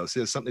with ghosts.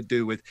 It has something to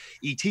do with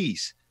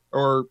ETs,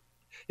 or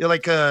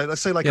like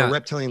let's say a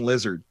reptilian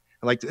lizard.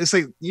 Like, let's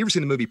say, you ever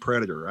seen the movie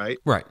Predator, right?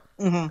 Right.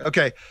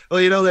 Okay.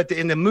 Well, you know that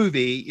in the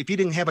movie, if you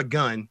didn't have a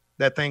gun,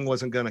 that thing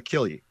wasn't going to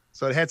kill you.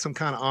 So it had some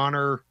kind of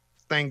honor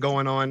thing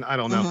going on. I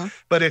don't know.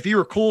 But if you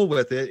were cool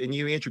with it and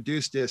you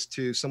introduced this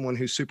to someone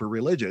who's super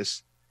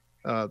religious,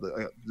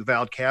 the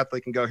vowed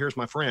Catholic, and go, here's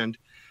my friend,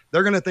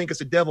 they're going to think it's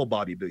a devil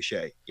Bobby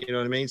Boucher. You know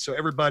what I mean? So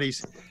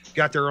everybody's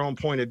got their own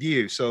point of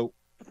view. So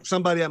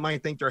somebody that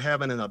might think they're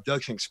having an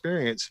abduction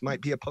experience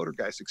might be a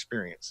poltergeist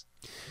experience.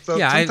 So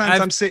sometimes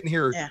I'm sitting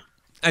here. Yeah.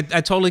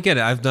 I totally get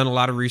it. I've done a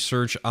lot of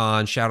research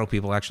on shadow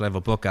people. Actually, I have a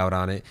book out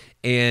on it.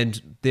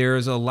 And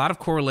there's a lot of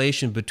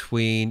correlation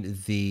between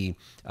the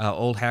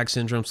old hag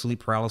syndrome, sleep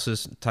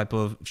paralysis type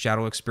of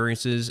shadow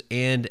experiences,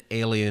 and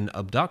alien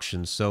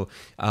abductions. So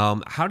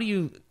how do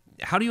you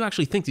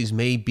actually think these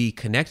may be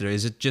connected?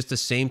 Is it just the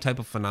same type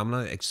of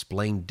phenomena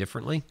explained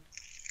differently?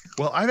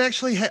 Well, I've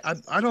actually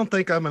I don't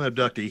think I'm an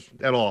abductee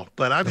at all,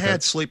 but I've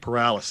had sleep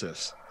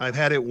paralysis. I've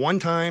had it one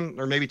time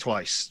or maybe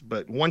twice,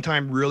 but one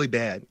time really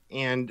bad.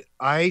 And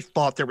I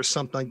thought there was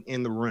something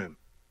in the room.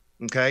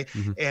 Okay.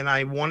 And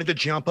I wanted to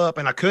jump up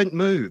and I couldn't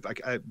move.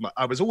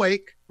 I was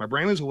awake. My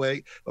brain was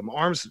awake, but my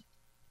arms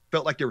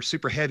felt like they were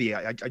super heavy.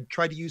 I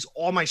tried to use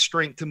all my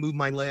strength to move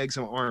my legs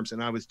and my arms.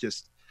 And I was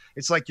just,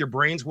 it's like your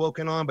brain's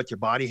woken on, but your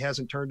body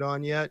hasn't turned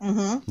on yet.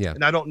 Yeah.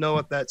 And I don't know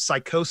if that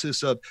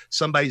psychosis of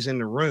somebody's in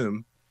the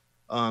room,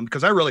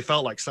 because I really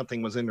felt like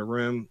something was in the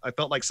room. I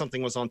felt like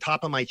something was on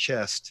top of my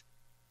chest,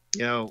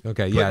 you know.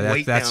 Okay,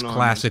 yeah, that's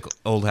classic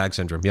old hag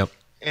syndrome. Yep.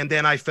 And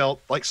then I felt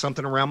like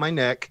something around my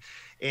neck,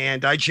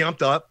 and I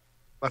jumped up.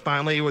 I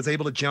finally was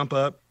able to jump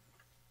up.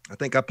 I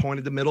think I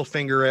pointed the middle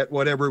finger at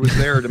whatever was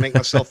there to make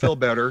myself feel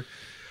better.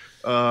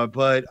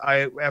 But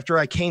after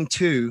I came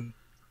to,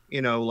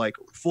 you know, like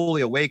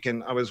fully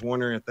awakened, I was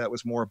wondering if that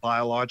was more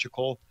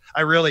biological.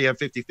 I really have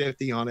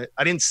 50-50 on it.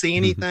 I didn't see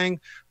anything,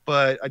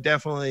 but I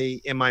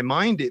definitely, in my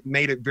mind, it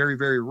made it very,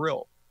 very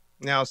real.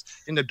 Now,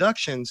 in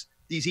abductions,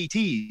 these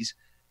ETs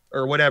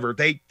or whatever,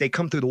 they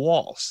come through the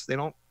walls. They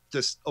don't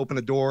just open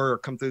a door or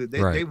come through.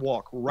 They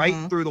walk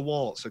right through the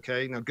walls.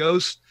 Okay. Now,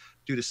 ghosts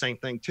do the same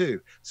thing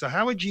too. So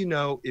how would you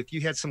know if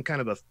you had some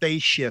kind of a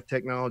phase shift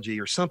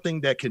technology or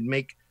something that could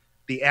make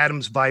the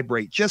atoms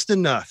vibrate just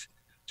enough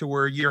to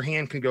where your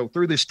hand can go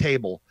through this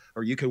table,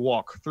 or you could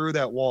walk through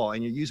that wall,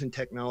 and you're using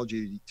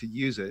technology to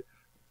use it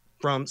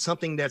from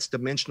something that's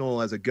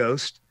dimensional as a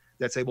ghost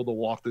that's able to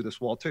walk through this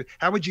wall too?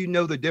 How would you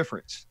know the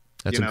difference?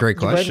 That's a great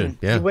question.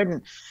 You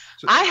wouldn't.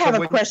 I have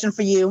a question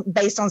for you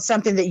based on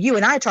something that you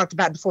and I talked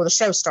about before the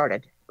show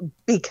started.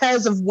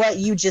 Because of what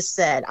you just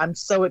said, I'm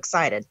so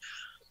excited.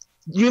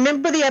 You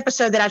remember the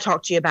episode that I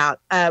talked to you about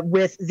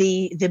with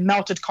the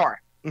melted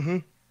car?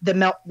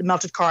 The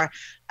melted car.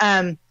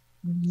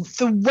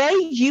 The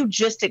way you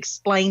just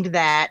explained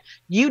that,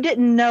 you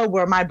didn't know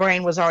where my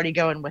brain was already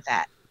going with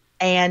that.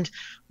 And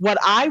what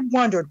I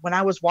wondered when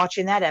I was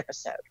watching that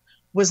episode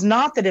was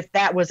not that if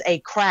that was a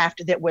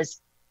craft that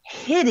was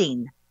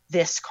hitting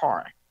this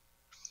car,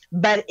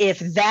 but if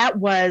that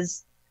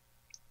was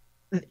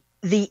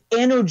the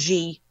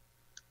energy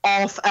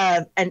off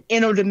of an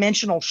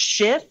interdimensional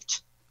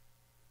shift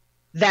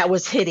that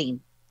was hitting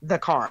the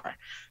car,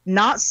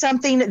 not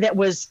something that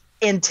was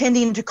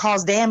intending to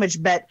cause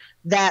damage, but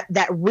that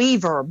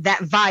reverb,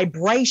 that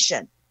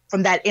vibration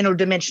from that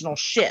interdimensional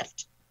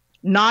shift,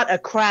 not a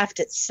craft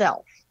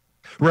itself.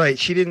 Right.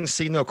 She didn't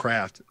see no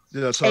craft.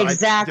 So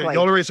exactly. The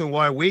only reason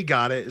why we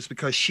got it is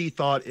because she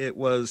thought it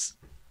was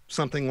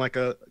something like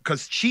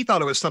because she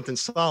thought it was something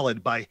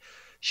solid by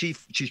she's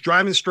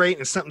driving straight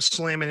and something's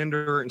slamming into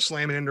her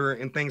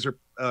and things are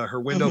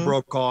her window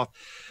broke off.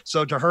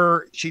 So to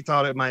her, she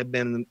thought it might have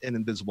been an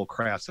invisible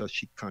craft. So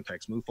she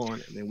contacts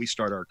MUFON, and then we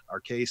start our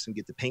case and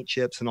get the paint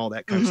chips and all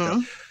that kind of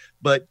stuff.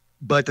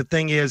 But the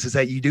thing is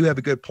that you do have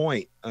a good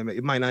point. I mean,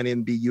 it might not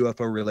even be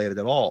UFO related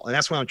at all. And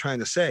that's what I'm trying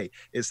to say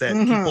is that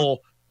people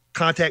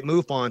contact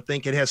MUFON,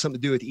 think it has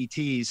something to do with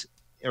ETs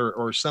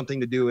or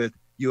something to do with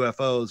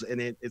UFOs. And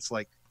it's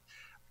like,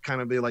 kind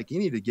of be like, you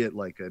need to get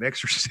like an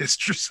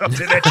exorcist or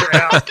something at your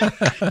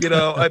house, you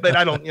know. But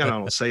I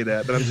don't say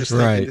that, but I'm just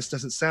thinking this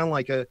doesn't sound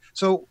like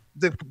so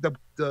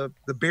the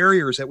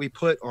barriers that we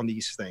put on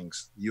these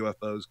things,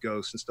 UFOs,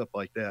 ghosts, and stuff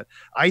like that,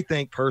 I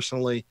think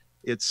personally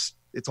it's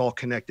all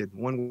connected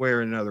one way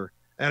or another.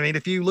 I mean,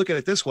 if you look at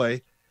it this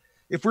way,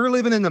 if we're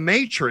living in the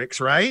Matrix,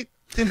 right,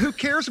 then who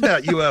cares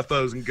about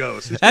UFOs and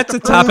ghosts? That's a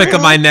topic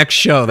of my next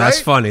show. That's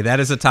right? funny. That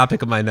is a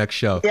topic of my next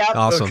show. Yep.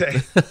 Awesome.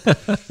 Okay.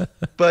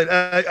 But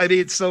I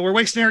mean, so we're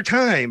wasting our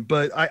time.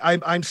 But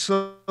I'm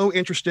so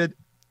interested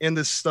in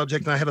this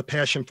subject, and I have a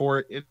passion for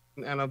it,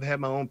 and I've had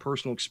my own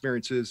personal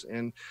experiences.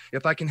 And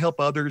if I can help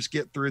others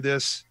get through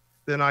this,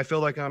 then I feel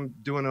like I'm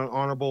doing an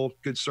honorable,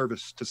 good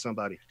service to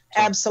somebody.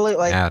 So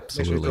Absolutely. makes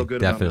me feel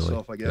good Definitely.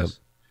 about myself, I guess. Yep.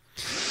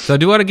 So I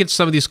do want to get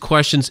some of these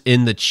questions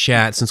in the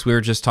chat since we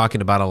were just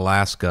talking about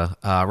Alaska.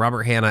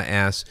 Robert Hanna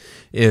asks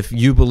if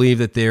you believe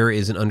that there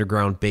is an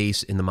underground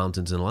base in the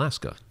mountains in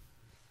Alaska.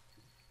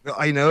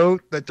 I know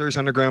that there's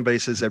underground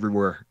bases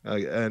everywhere,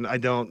 and I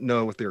don't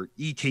know if they're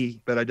ET,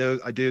 but I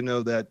do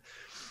know that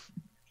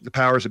the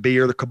powers that be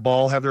or the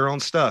cabal have their own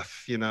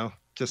stuff, you know,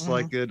 just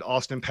like at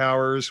Austin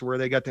Powers, where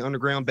they got the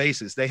underground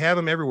bases. They have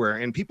them everywhere,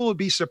 and people would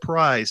be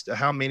surprised at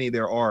how many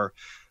there are.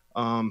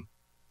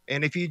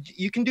 And if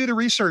you can do the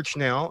research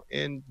now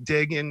and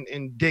dig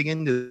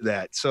into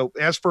that. So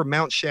as for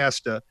Mount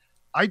Shasta,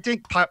 I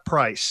think Pat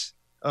Price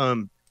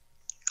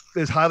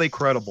is highly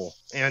credible.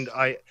 And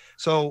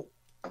so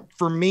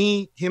for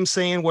me, him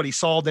saying what he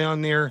saw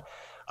down there,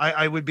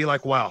 I would be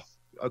like, wow,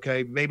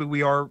 okay, maybe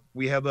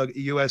we have a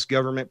U.S.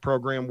 government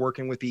program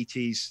working with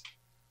ETs,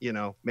 you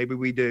know, maybe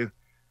we do,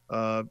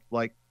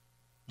 like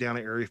down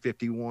at Area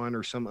 51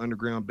 or some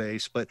underground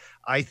base. But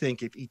I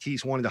think if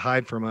ETs wanted to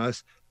hide from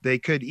us, they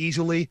could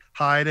easily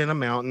hide in a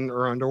mountain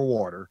or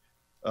underwater,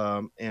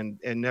 and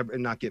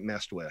not get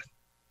messed with.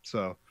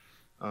 So,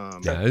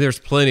 yeah, there's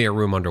plenty of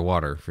room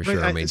underwater for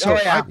sure. I mean,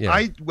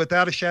 I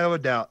without a shadow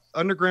of doubt,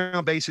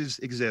 underground bases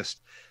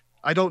exist.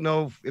 I don't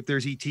know if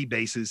there's ET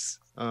bases,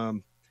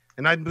 and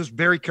I was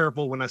very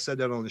careful when I said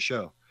that on the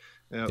show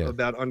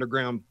about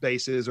underground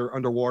bases or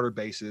underwater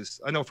bases.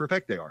 I know for a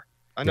fact they are.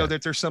 I know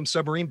that there's some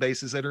submarine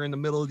bases that are in the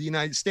middle of the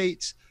United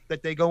States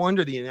that they go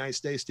under the United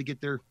States to get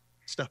their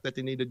stuff that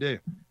they need to do.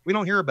 We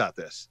don't hear about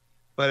this,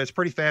 but it's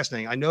pretty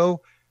fascinating. I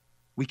know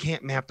we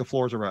can't map the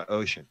floors of our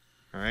ocean,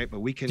 all right, but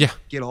we can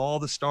get all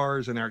the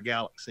stars in our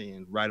galaxy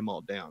and write them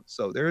all down.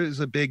 So there is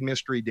a big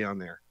mystery down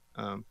there.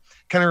 Kind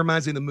of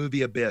reminds me of the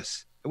movie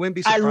Abyss. I wouldn't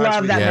be surprised. I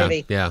love that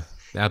movie. Yeah,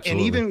 absolutely.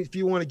 And even if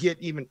you want to get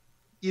even,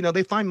 you know,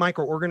 they find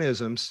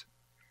microorganisms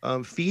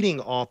feeding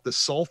off the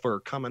sulfur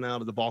coming out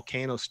of the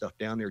volcano stuff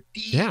down there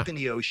deep in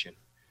the ocean,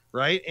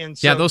 right? And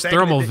so those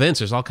thermal vents,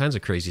 there's all kinds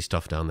of crazy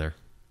stuff down there.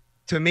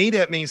 To me,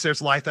 that means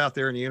there's life out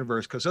there in the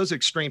universe, because those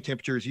extreme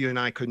temperatures you and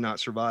I could not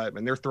survive,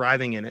 and they're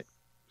thriving in it.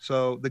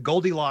 So the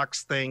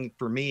Goldilocks thing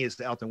for me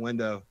is out the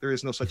window. There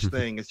is no such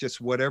thing. It's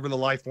just whatever the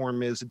life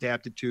form is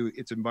adapted to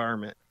its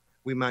environment.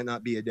 We might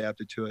not be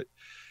adapted to it.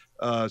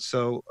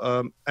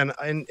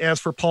 And as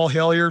for Paul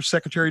Hellyer,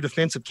 Secretary of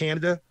Defense of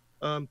Canada,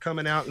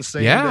 coming out and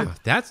saying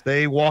that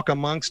they walk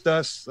amongst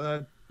us.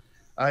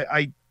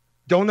 I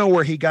don't know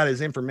where he got his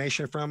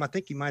information from. I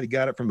think he might have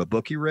got it from a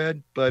book he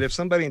read. But if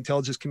somebody in the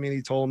intelligence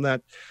community told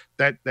him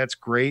that's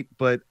great.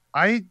 But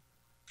I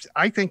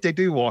think they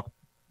do walk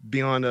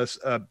beyond us,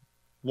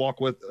 walk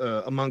with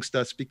amongst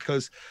us,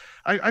 because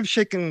I've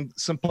shaken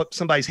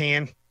somebody's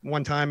hand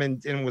one time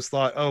and was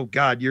thought, oh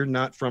God, you're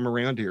not from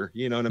around here.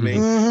 You know what I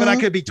mean? But I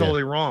could be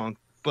totally wrong.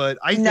 But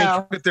I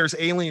think if there's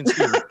aliens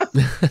here,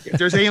 if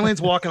there's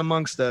aliens walking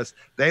amongst us,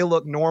 they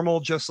look normal,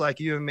 just like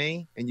you and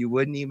me, and you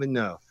wouldn't even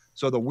know.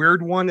 So the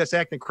weird one that's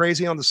acting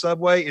crazy on the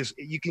subway is,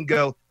 you can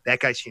go, that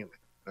guy's human.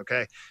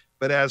 Okay.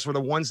 But as for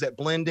the ones that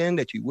blend in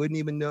that you wouldn't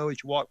even know as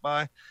you walk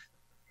by,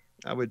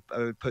 I would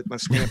put my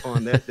stamp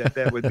on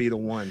that would be the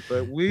one.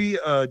 But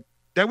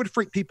that would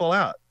freak people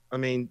out. I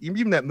mean,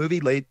 even that movie,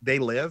 They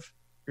Live.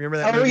 Remember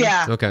that movie?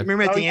 Yeah. Okay.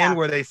 Remember at the end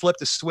where they flip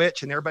the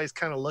switch and everybody's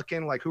kind of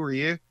looking like, who are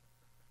you?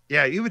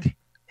 Yeah, you would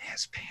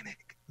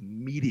panic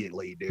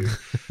immediately, dude.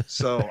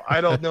 So I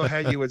don't know how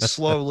you would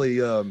slowly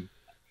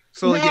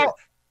get.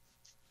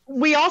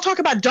 We all talk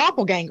about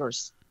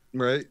doppelgangers.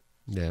 Right.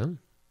 Yeah.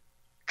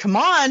 Come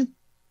on.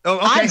 Oh,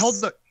 okay.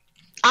 Hold on.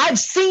 I've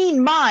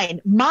seen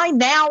mine. My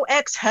now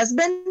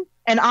ex-husband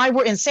and I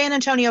were in San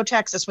Antonio,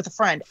 Texas with a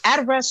friend at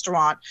a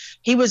restaurant.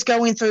 He was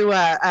going through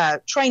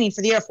training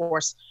for the Air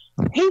Force.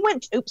 He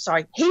went to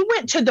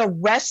the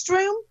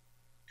restroom,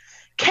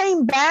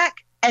 came back,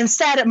 and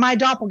sat at my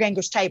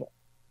doppelganger's table.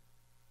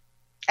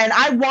 And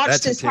I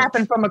watched this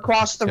happen from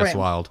across the room. That's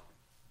wild.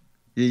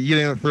 You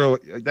didn't throw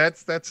it.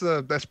 That's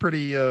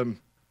pretty.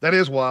 That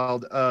is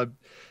wild. I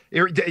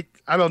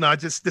don't know.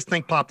 This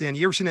thing popped in.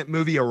 You ever seen that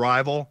movie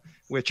Arrival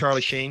with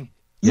Charlie Sheen?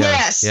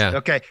 Yes. Yeah.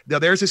 Okay. Now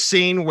there's a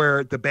scene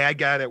where the bad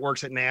guy that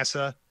works at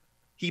NASA,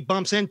 he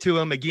bumps into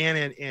him again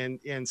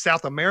in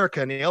South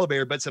America in the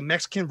elevator, but it's a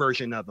Mexican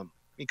version of him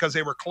because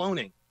they were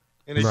cloning,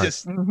 and it's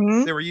just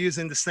they were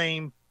using the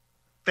same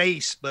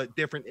face but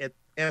different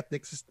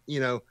ethnics.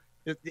 You know.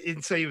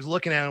 And so he was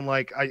looking at him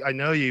like, I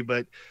know you,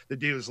 but the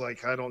dude was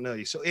like, I don't know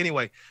you. So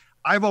anyway,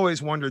 I've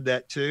always wondered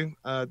that too.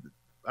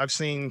 I've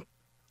seen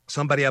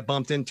somebody I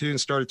bumped into and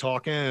started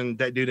talking, and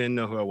that dude didn't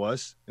know who I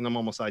was, and I'm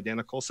almost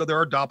identical. So there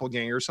are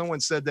doppelgangers. Someone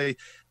said they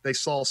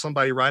saw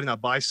somebody riding a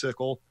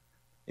bicycle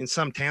in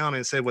some town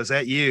and said, "Was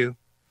that you?"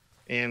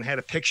 And had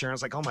a picture. I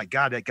was like, "Oh my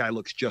God, that guy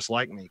looks just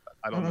like me." But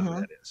I don't know who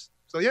that is.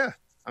 So yeah,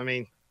 I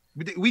mean,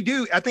 we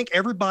do. I think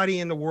everybody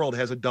in the world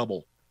has a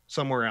double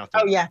somewhere out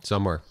there. Oh yeah,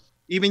 somewhere.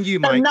 Even you, so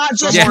Mike. not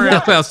just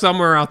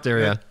Somewhere out there.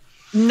 Yeah.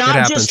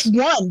 Not just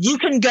one. You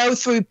can go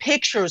through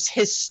pictures,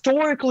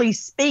 historically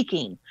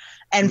speaking,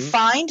 and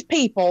find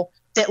people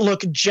that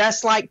look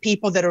just like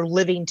people that are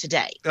living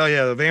today. Oh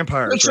yeah, the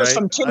vampires. Pictures right?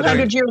 from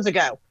 200 years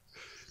ago.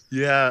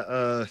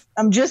 Yeah.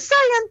 I'm just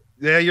saying.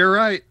 Yeah, you're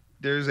right.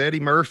 There's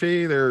Eddie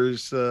Murphy.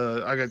 There's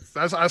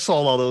I saw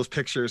all those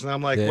pictures, and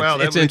I'm like, wow,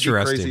 that would be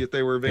crazy if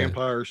they were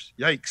vampires.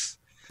 Yeah. Yikes.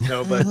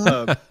 No,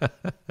 but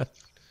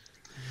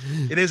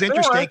it is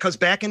interesting because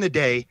back in the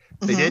day,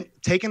 they didn't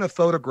taking a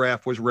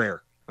photograph was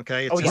rare.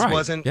 Okay, it just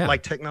wasn't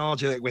like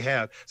technology that we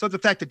have. So the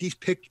fact that these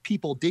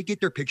people did get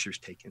their pictures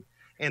taken,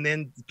 and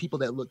then the people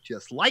that look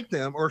just like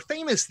them or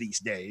famous these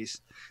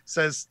days,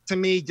 says to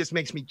me, just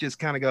makes me just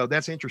kind of go,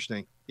 that's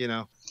interesting. You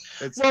know,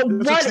 it's such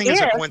thing as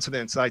a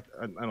coincidence. I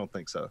don't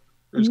think so.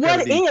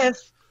 What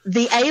if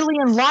the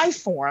alien life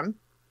form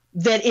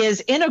that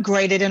is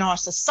integrated in our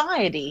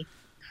society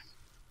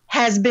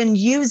has been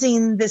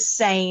using the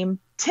same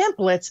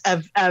templates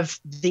of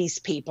these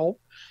people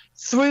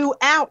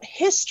throughout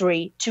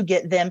history to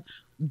get them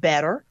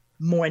better,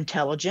 more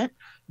intelligent,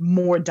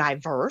 more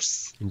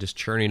diverse, and just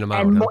churning them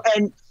out,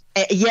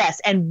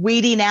 and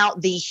weeding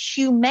out the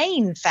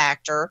humane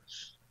factor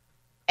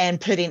and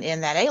putting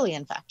in that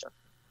alien factor?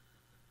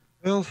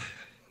 Well,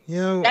 you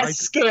know, that's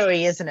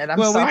scary, isn't it?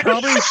 Sorry.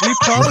 we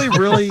probably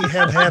really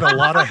have had a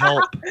lot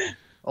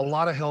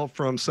of help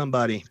from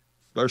somebody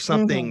or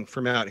something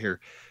from out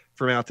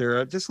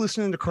there. Just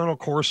listening to Colonel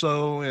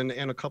Corso and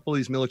a couple of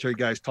these military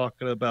guys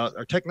talking about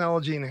our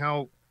technology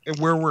and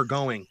where we're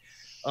going.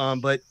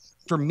 But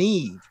for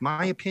me,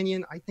 my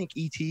opinion, I think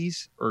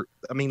ETs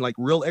like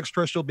real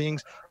extraterrestrial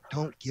beings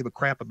don't give a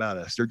crap about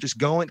us. They're just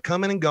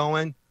coming and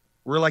going.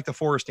 We're like the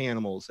forest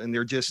animals, and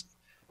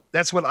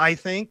that's what I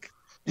think.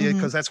 Yeah,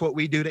 because that's what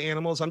we do to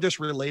animals. I'm just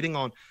relating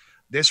on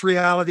this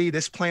reality,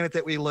 this planet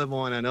that we live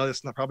on. I know that's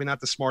probably not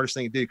the smartest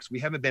thing to do because we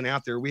haven't been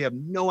out there. We have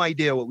no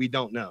idea what we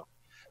don't know.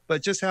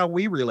 But just how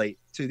we relate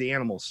to the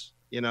animals,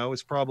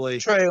 is probably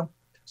true.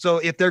 So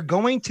if they're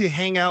going to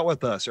hang out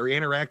with us or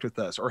interact with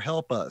us or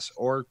help us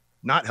or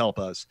not help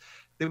us,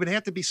 they would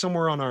have to be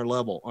somewhere on our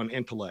level on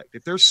intellect.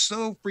 If they're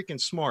so freaking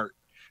smart,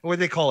 what do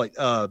they call it?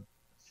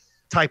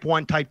 Type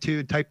 1, type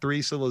 2, type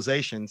 3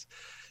 civilizations.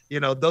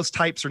 Those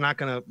types are not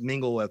going to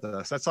mingle with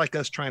us. That's like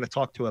us trying to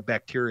talk to a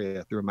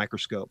bacteria through a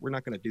microscope. We're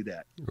not going to do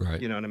that.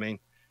 Right. You know what I mean?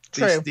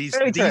 True. These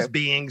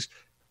beings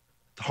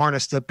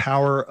harness the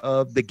power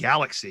of the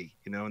galaxy,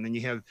 and then you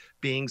have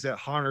beings that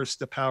harness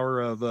the power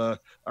of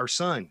our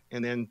sun.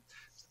 And then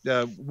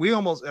I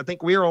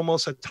think we are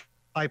almost a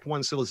type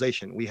 1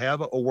 civilization. We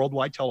have a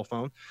worldwide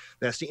telephone.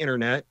 That's the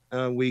internet.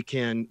 What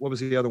was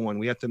the other one?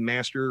 We have to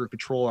master or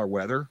control our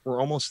weather. We're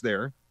almost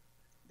there.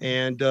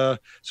 And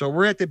so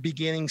we're at the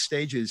beginning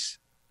stages.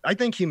 I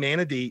think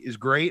humanity is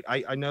great.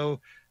 I know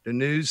the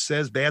news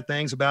says bad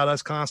things about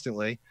us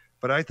constantly,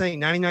 but I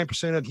think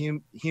 99% of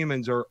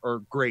humans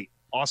are great,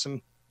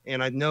 awesome.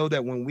 And I know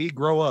that when we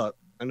grow up,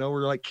 I know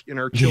we're like in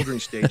our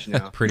children's stage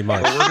now. Pretty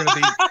much.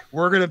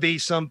 We're gonna be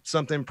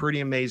something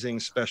pretty amazing,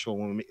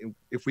 special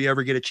if we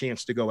ever get a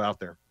chance to go out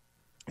there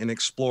and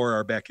explore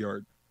our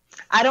backyard.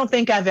 I don't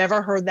think I've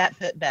ever heard that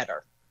put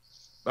better.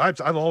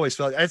 I've always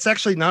felt it's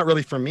actually not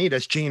really from me.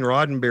 That's Gene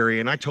Roddenberry,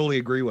 and I totally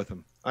agree with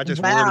him. I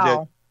just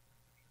worded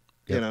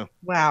it,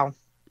 Wow.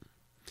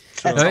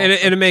 So, and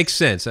it makes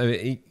sense. I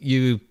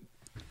mean,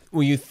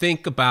 when you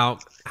think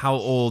about how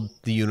old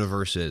the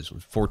universe is,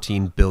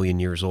 14 billion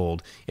years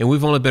old, and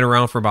we've only been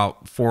around for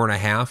about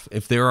 4.5.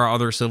 If there are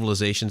other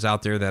civilizations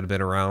out there that have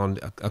been around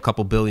a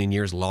couple billion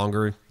years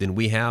longer than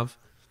we have,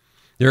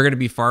 they're going to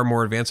be far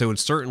more advanced. It would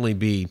certainly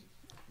be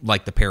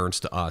like the parents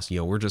to us.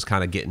 We're just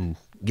kind of getting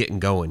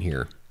going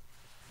here.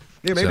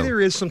 Yeah, maybe there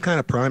is some kind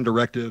of prime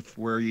directive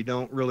where you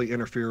don't really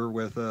interfere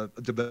with a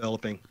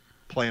developing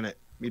planet.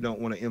 You don't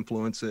want to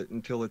influence it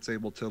until it's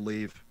able to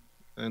leave.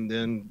 And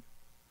then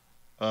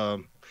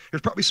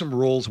there's probably some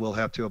rules we'll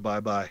have to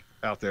abide by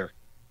out there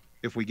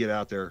if we get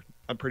out there.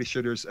 I'm pretty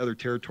sure there's other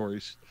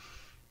territories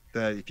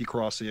that if you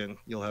cross in,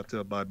 you'll have to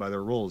abide by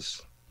their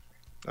rules.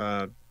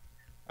 I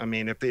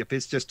mean, if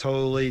it's just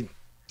totally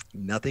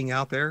nothing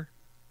out there,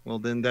 well,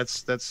 then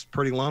that's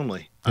pretty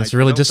lonely. That's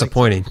really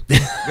disappointing. So.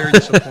 Very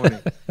disappointing.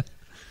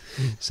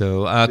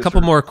 So a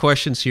couple more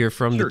questions here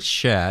from the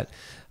chat.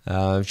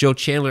 Joe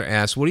Chandler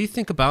asks, what do you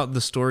think about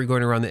the story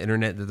going around the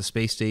internet that the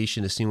space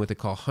station is seeing what they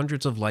call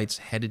hundreds of lights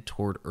headed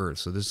toward Earth?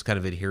 So this is kind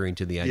of adhering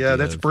to the idea. Yeah,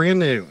 that's brand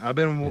new. I've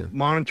been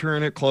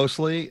monitoring it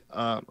closely.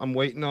 I'm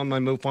waiting on my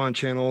MUFON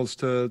channels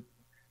to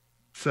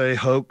say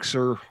hoax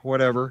or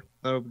whatever.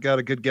 I've got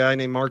a good guy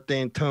named Mark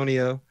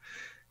D'Antonio,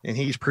 and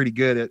he's pretty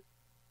good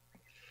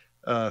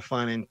at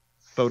finding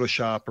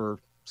Photoshop or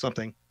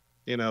something,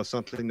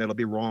 something that'll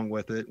be wrong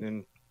with it.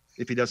 And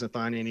If he doesn't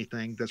find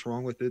anything that's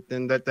wrong with it,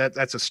 then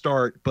that's a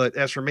start. But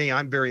as for me,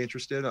 I'm very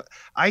interested.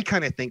 I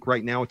kind of think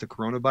right now with the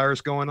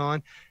coronavirus going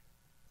on,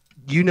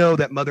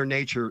 that Mother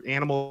Nature,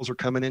 animals are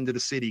coming into the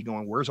city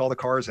going, where's all the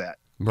cars at?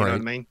 You know what I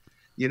mean?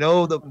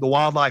 The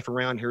wildlife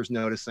around here is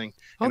noticing.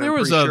 Oh, there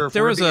was a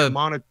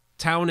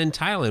town in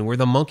Thailand where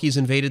the monkeys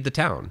invaded the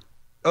town.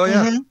 Oh,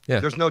 yeah.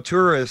 Yeah. There's no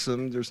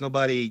tourism. There's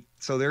nobody.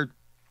 So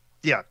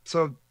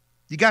So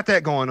you got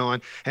that going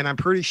on. And I'm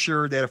pretty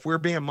sure that if we're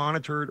being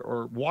monitored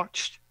or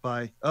watched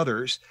by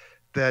others,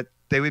 that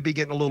they would be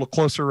getting a little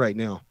closer right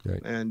now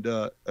and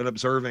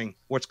observing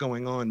what's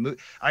going on.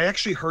 I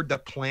actually heard the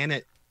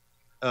planet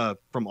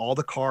from all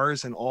the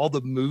cars and all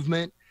the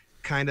movement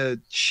kind of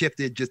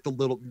shifted just a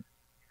little.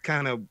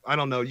 Kind of, I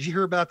don't know. Did you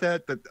hear about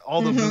that? That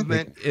all the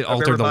movement, it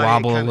altered the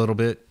wobble a little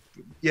bit.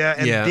 Yeah,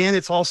 and then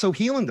it's also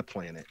healing the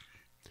planet.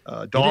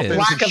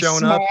 Dolphins have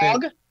shown up,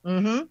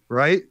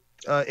 right?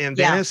 In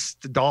Venice,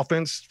 the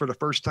dolphins for the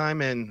first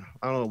time in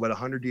I don't know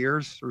 100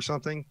 years or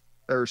something,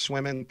 they're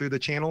swimming through the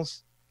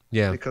channels.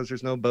 Yeah, because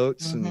there's no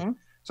boats, and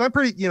so I'm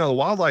pretty. The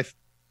wildlife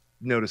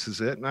notices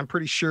it, and I'm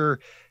pretty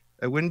sure.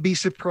 I wouldn't be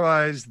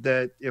surprised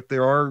that if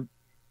there are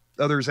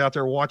others out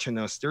there watching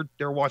us,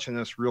 they're watching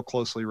us real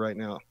closely right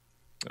now.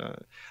 I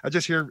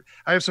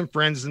have some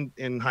friends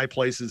in high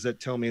places that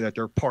tell me that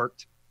they're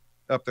parked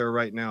up there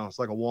right now. It's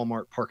like a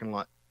Walmart parking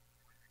lot.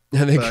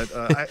 They're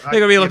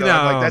gonna be looking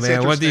out.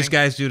 Man, what these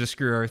guys do to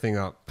screw everything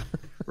up?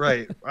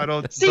 Right. I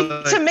don't see.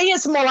 To me,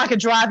 it's more like a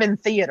drive-in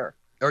theater.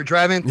 Or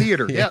drive-in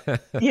theater. Yeah.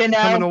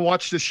 Coming to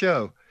watch the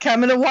show.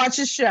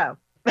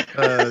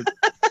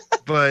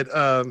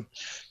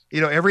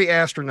 Every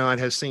astronaut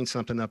has seen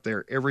something up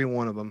there. Every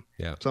one of them.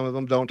 Yeah. Some of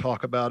them don't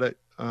talk about it.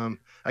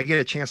 I get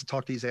a chance to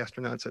talk to these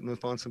astronauts at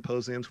MUFON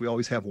symposiums. We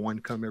always have one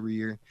come every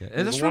year. Yeah.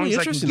 And that's really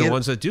interesting, the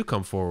ones that do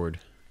come forward.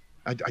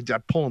 I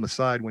pull them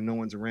aside when no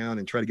one's around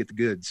and try to get the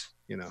goods,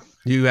 Do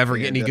you ever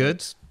get any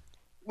goods?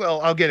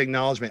 Well, I'll get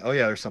acknowledgement. Oh,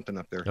 yeah, there's something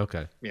up there.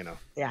 Okay.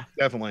 Yeah.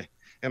 Definitely.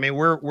 I mean,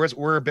 we're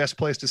our best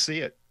place to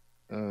see it.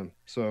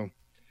 So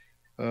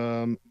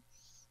I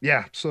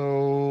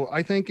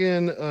think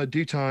in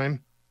due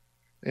time,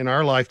 in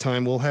our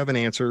lifetime, we'll have an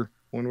answer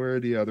one way or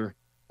the other.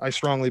 I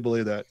strongly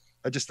believe that.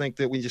 I just think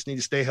that we just need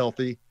to stay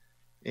healthy.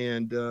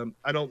 And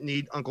I don't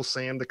need Uncle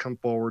Sam to come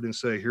forward and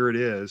say, here it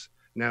is.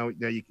 Now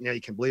you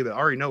can believe it. I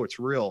already know it's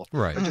real.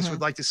 Right. I just would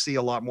like to see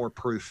a lot more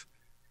proof.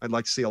 I'd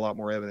like to see a lot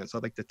more evidence.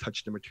 I'd like to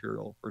touch the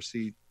material or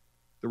see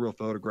the real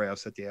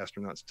photographs that the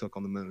astronauts took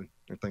on the moon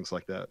or things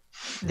like that.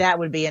 That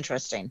would be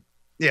interesting.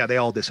 Yeah, they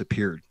all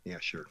disappeared. Yeah,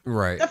 sure.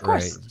 Right, of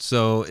course. Right.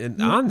 So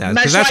on that,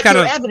 because that's kind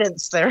of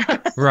evidence there.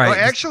 Right. Well,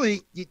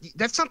 actually,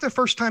 that's not the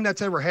first time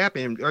that's ever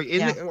happened.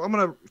 I'm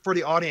gonna for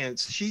the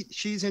audience.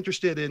 She's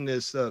interested in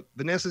this.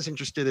 Vanessa's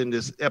interested in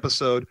this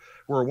episode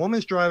where a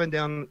woman's driving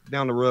down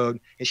the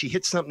road and she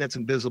hits something that's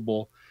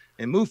invisible.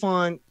 And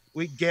MUFON,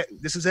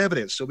 this is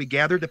evidence. So we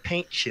gathered the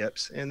paint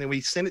chips and then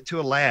we sent it to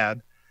a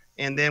lab.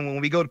 And then when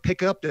we go to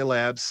pick up the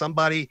lab,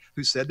 somebody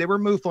who said they were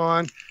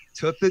MUFON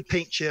took the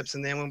paint chips.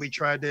 And then when we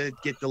tried to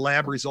get the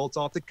lab results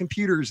off the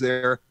computers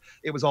there,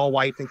 it was all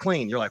wiped and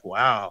clean. You're like,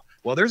 wow.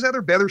 Well, there's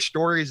better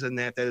stories than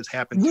that has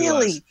happened to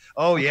us.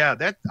 Oh, yeah.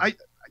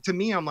 To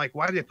me, I'm like,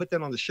 why did they put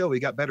that on the show? We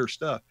got better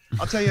stuff.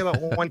 I'll tell you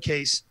about one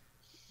case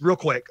real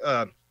quick.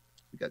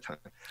 We got time.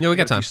 Yeah, we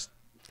got time.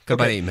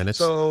 About 8 minutes.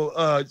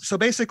 So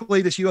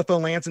basically this UFO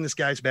lands in this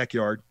guy's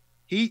backyard.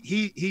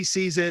 He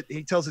sees it.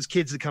 He tells his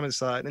kids to come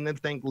inside, and then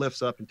the thing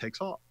lifts up and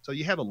takes off. So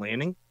you have a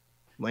landing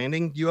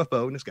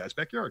UFO in this guy's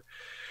backyard.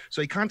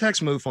 So he contacts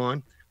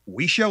MUFON.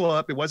 We show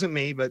up. It wasn't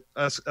me, but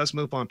us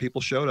MUFON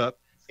people showed up.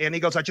 And he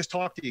goes, I just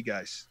talked to you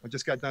guys. I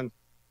just got done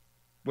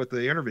with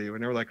the interview.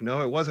 And they were like,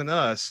 no, it wasn't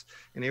us.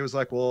 And he was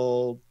like,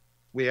 well,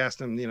 we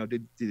asked him,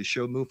 did you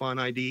show MUFON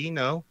ID?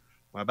 No.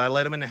 I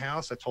let him in the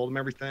house. I told him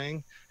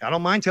everything. I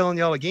don't mind telling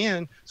y'all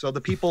again. So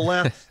the people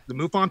left, the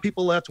MUFON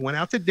people left, went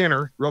out to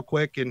dinner real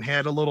quick and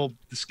had a little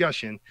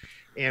discussion.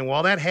 And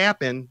while that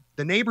happened,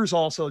 the neighbors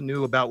also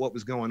knew about what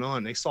was going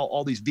on. They saw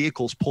all these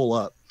vehicles pull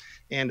up.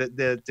 And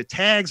the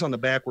tags on the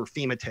back were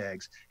FEMA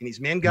tags. And these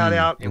men got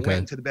out and went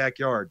into the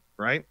backyard,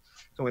 right?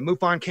 So when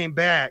MUFON came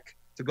back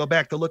to go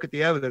back to look at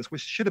the evidence, which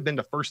should have been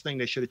the first thing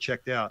they should have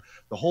checked out,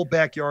 the whole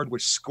backyard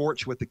was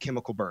scorched with the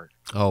chemical burn.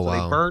 Oh,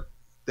 wow.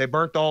 They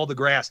burnt all the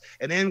grass.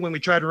 And then when we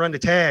tried to run the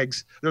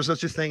tags, there's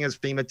such a thing as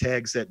FEMA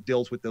tags that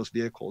deals with those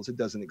vehicles. It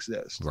doesn't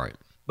exist. Right.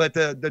 But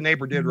the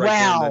neighbor did write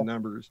down the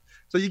numbers.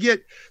 So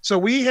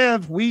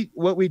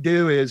what we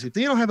do is if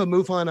you don't have a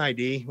MUFON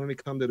ID when we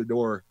come to the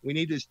door,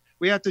 we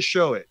have to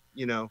show it.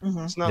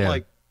 It's not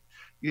like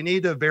you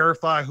need to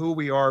verify who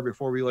we are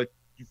before you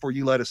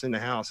let us in the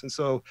house. And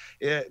so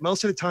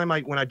most of the time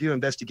when I do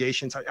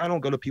investigations, I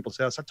don't go to people's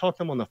house. I talk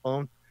to them on the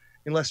phone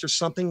unless there's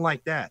something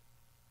like that.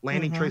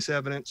 Landing trace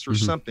evidence or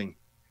something,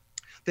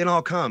 then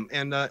I'll come.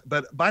 And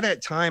but by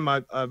that time,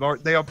 I've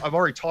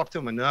already talked to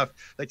them enough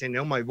that they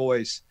know my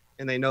voice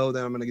and they know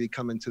that I'm going to be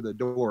coming to the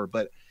door.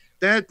 But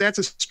that's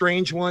a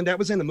strange one. That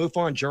was in the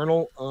MUFON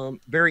Journal.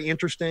 Very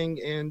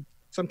interesting. And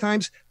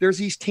sometimes there's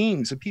these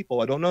teams of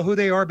people. I don't know who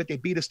they are, but they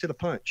beat us to the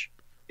punch.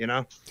 you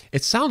know?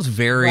 It sounds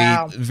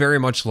very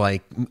much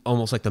like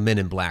almost like the Men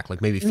in Black, like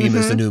maybe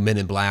FEMA's the new Men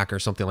in Black or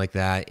something like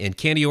that. And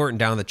Candy Orton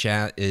down in the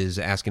chat is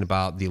asking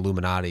about the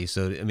Illuminati.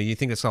 So, I mean, you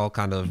think it's all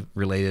kind of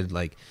related,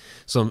 like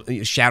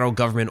some shadow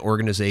government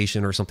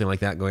organization or something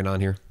like that going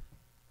on here?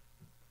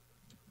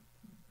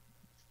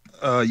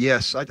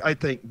 Yes, I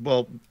think,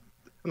 well,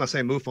 I'm not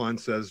saying MUFON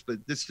says, but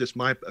this is just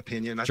my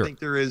opinion. I think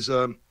there is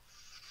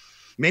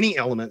many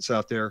elements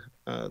out there.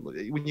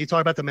 When you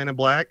talk about the Men in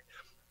Black,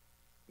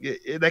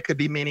 that could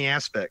be many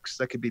aspects.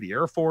 That could be the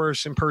Air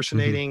Force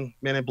impersonating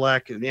Men in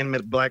Black. And Men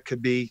in Black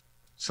could be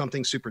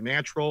something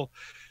supernatural.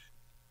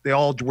 They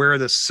all wear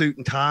the suit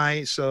and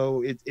tie.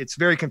 So it's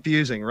very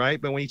confusing,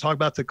 right? But when you talk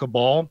about the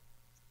cabal,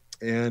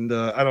 and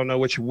I don't know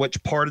which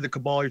part of the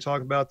cabal you're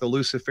talking about, the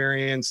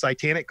Luciferian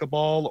Satanic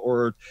cabal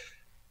or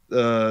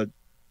the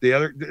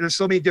other, there's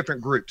so many different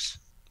groups.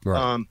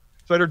 Right.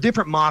 So there are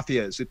different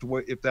mafias,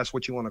 if that's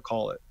what you want to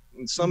call it.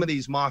 And some of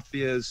these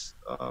mafias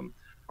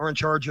are in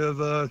charge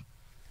of a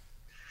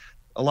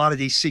lot of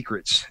these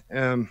secrets.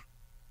 And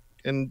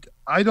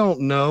I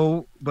don't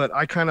know, but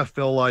I kind of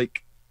feel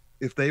like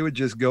if they would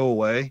just go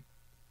away,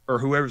 or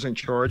whoever's in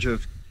charge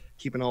of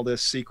keeping all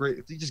this secret,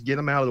 if you just get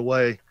them out of the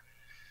way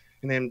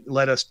and then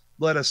let us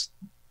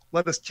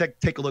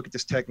take a look at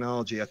this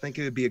technology, I think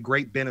it would be a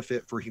great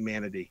benefit for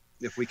humanity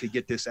if we could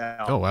get this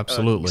out. Oh,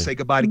 absolutely. Say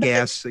goodbye to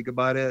gas, say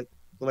goodbye to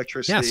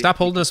electricity. Yeah, stop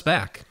holding us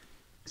back.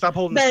 Stop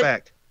holding us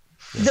back.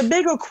 The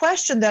bigger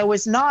question, though,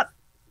 is not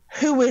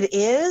who it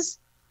is,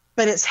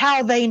 but it's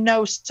how they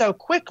know so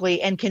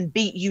quickly and can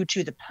beat you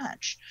to the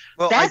punch.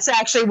 Well, that's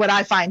actually what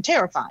I find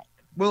terrifying.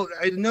 Well,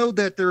 I know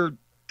that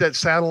that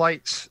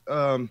satellites,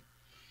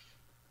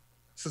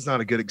 this is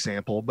not a good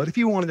example, but if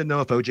you wanted to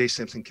know if O.J.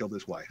 Simpson killed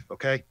his wife,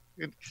 okay?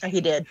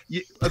 He did.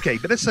 Okay,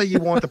 but let's say you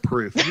want the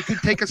proof. You could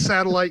take a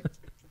satellite.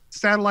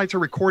 Satellites are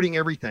recording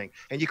everything,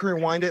 and you can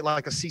rewind it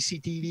like a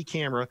CCTV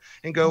camera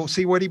and go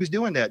see what he was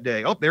doing that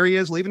day. Oh, there he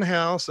is leaving the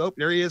house. Oh,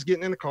 there he is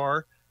getting in the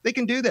car. They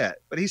can do that,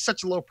 but he's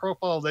such a low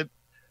profile that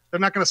they're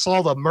not going to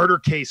solve a murder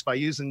case by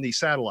using these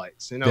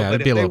satellites. You know, but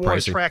if they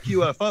want to track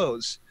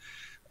UFOs,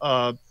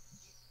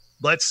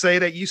 let's say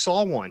that you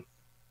saw one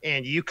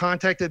and you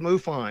contacted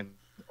MUFON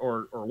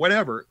or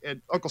whatever, and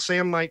Uncle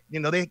Sam might, you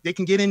know, they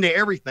can get into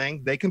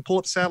everything. They can pull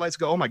up satellites,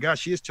 go, oh my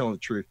gosh, she is telling the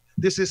truth.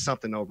 This is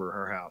something over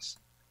her house.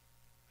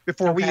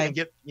 Before we even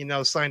get, you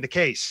know, signed a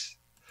case,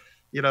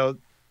 you know,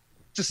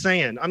 just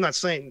saying, I'm not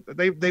saying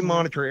they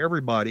monitor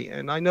everybody.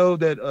 And I know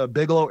that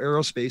Bigelow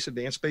Aerospace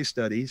Advanced Space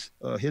Studies,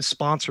 his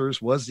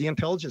sponsors was the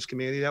intelligence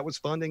community that was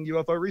funding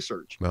UFO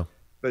research. Well,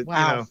 but you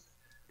know,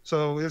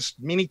 so there's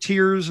many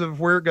tiers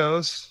of where it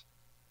goes.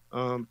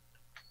 I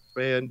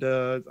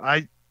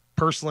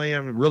personally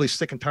am really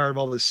sick and tired of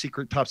all this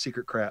top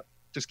secret crap.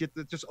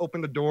 Just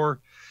open the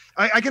door.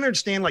 I can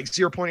understand like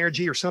 0 point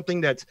energy or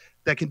something that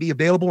can be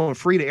available and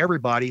free to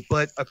everybody,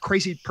 but a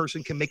crazy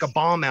person can make a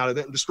bomb out of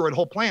it and destroy the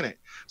whole planet.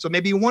 So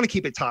maybe you want to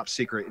keep it top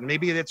secret, and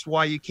maybe that's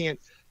why you can't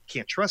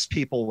trust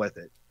people with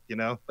it, you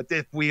know. But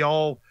if we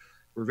all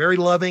were very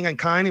loving and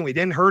kind and we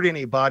didn't hurt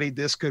anybody,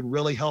 this could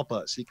really help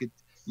us.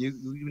 You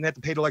wouldn't have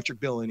to pay the electric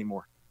bill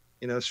anymore.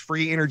 You know, it's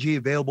free energy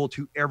available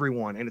to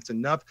everyone, and it's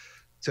enough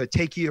to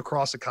take you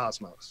across the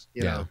cosmos.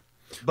 You know.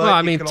 But well,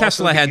 I mean,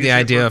 Tesla had the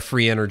idea of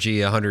free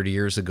energy 100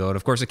 years ago, and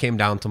of course, it came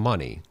down to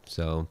money.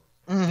 So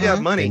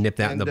money. They nipped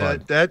that in the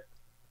bud.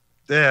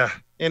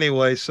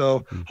 Anyway,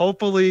 so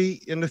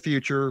hopefully in the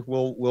future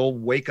we'll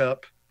wake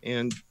up,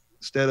 and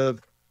instead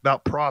of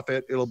about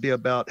profit, it'll be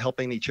about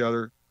helping each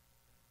other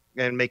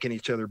and making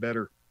each other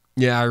better.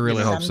 Yeah, I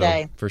really hope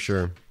so, for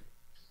sure.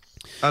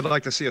 I'd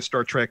like to see a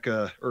Star Trek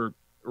or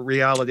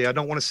reality. I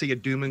don't want to see a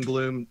doom and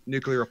gloom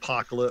nuclear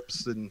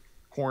apocalypse and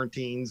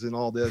quarantines and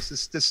all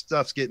this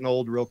stuff's getting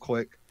old real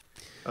quick.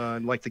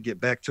 I'd like to get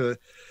back to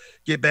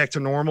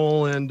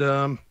normal, and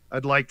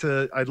I'd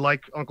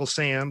like Uncle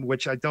Sam,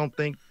 which I don't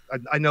think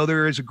I know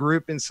there is a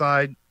group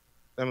inside,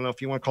 I don't know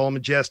if you want to call them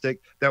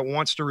Majestic, that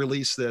wants to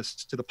release this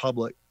to the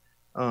public,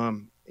 but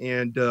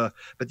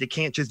they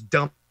can't just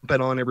dump it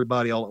on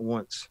everybody all at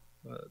once.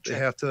 They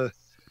have to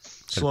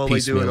slowly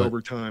do it over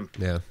time.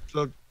 Yeah.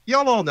 So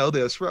y'all all know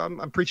this.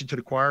 I'm preaching to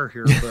the choir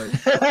here,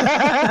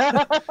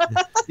 but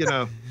you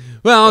know.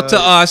 Well, to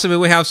us, I mean,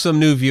 we have some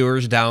new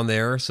viewers down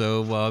there,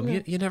 so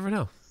you never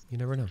know. You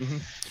never know.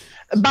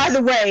 By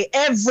the way,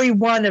 every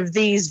one of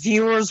these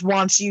viewers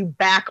wants you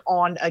back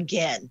on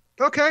again.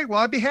 Okay, well,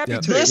 I'd be happy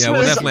to.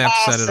 We'll definitely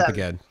have to set it up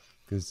again.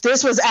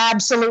 This was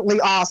absolutely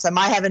awesome.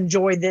 I have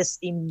enjoyed this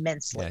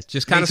immensely. Yeah,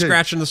 just kind of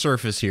scratching the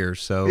surface here.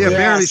 So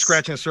barely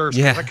scratching the surface.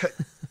 Yeah.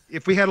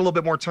 If we had a little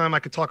bit more time, I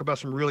could talk about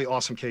some really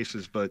awesome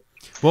cases. But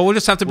we'll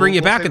just have to bring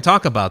you back and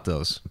talk about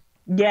those.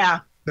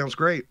 Yeah, sounds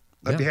great.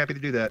 I'd be happy to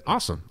do that.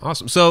 Awesome.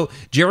 So,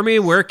 Jeremy,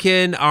 where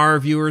can our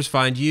viewers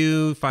find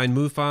you, find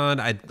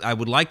MUFON? I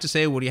would like to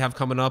say, what do you have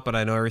coming up? But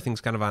I know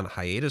everything's kind of on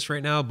hiatus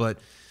right now. But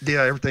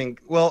yeah, everything.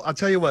 Well, I'll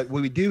tell you what.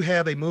 We do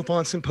have a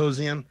MUFON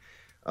symposium.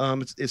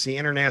 It's the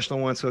international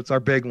one, so it's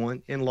our big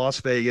one in Las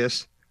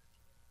Vegas.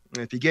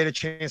 if you get a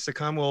chance to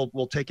come,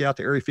 we'll take you out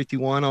to Area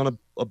 51 on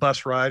a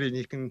bus ride, and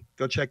you can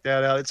go check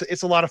that out.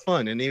 It's a lot of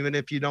fun. And even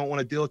if you don't want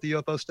to deal with the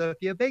UFO stuff,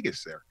 you have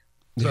Vegas there.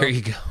 So there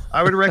you go.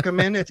 I would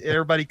recommend it.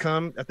 Everybody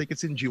come. I think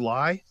it's in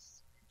July.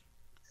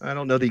 I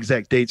don't know the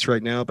exact dates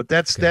right now, but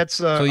that's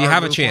so you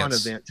have a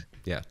chance. Event.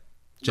 Yeah,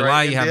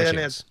 July, you have a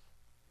chance.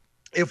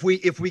 If we'll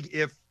find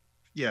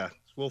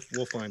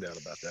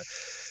out about that.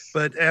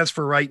 But as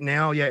for right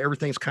now, yeah,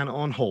 everything's kind of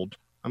on hold.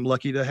 I'm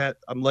lucky to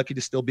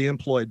still be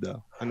employed,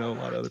 though. I know a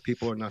lot of other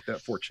people are not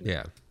that fortunate.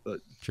 Yeah, but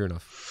sure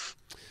enough.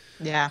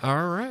 Yeah.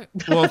 All right.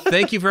 Well,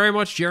 thank you very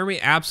much, Jeremy.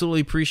 Absolutely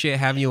appreciate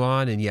having you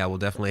on, and yeah, we'll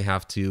definitely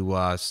have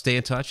to stay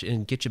in touch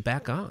and get you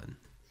back on.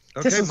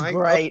 Okay, this is Mike.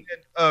 great.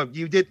 I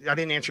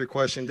didn't answer your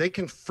question. They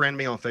can friend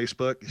me on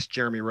Facebook. It's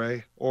Jeremy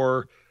Ray,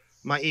 or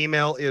my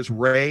email is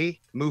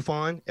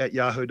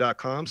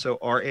raymufon@yahoo.com. So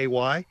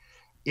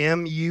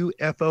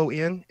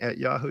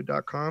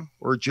RAYMUFON@yahoo.com,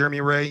 or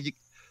Jeremy Ray.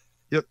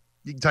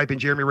 You can type in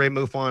Jeremy Ray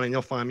MUFON and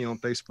you'll find me on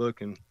Facebook,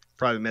 and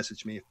private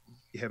message me if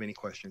you have any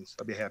questions.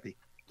 I'll be happy.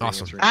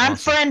 Awesome. I'm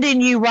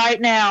friending you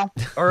right now.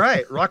 All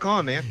right, rock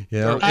on, man.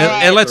 Yeah,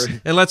 and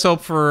let's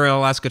hope for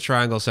Alaska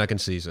Triangle second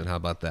season. How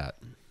about that?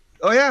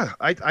 Oh yeah,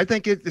 I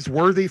think it's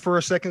worthy for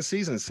a second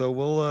season. So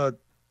we'll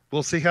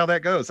see how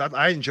that goes.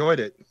 I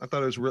enjoyed it. I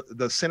thought it was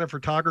the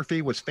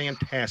cinematography was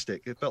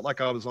fantastic. It felt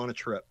like I was on a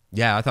trip.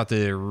 Yeah, I thought they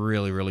did a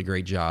really, really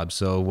great job.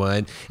 So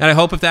and I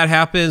hope if that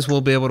happens,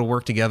 we'll be able to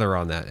work together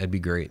on that. That'd be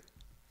great.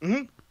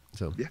 Mm-hmm.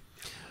 So yeah.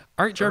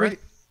 All right, Jeremy. All right.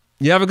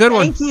 You have a good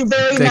one. Thank you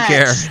very Take much.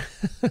 care.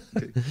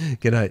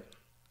 Good night.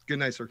 Good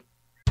night, sir.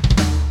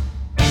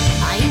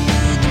 I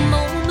knew the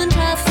moment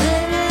I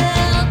fell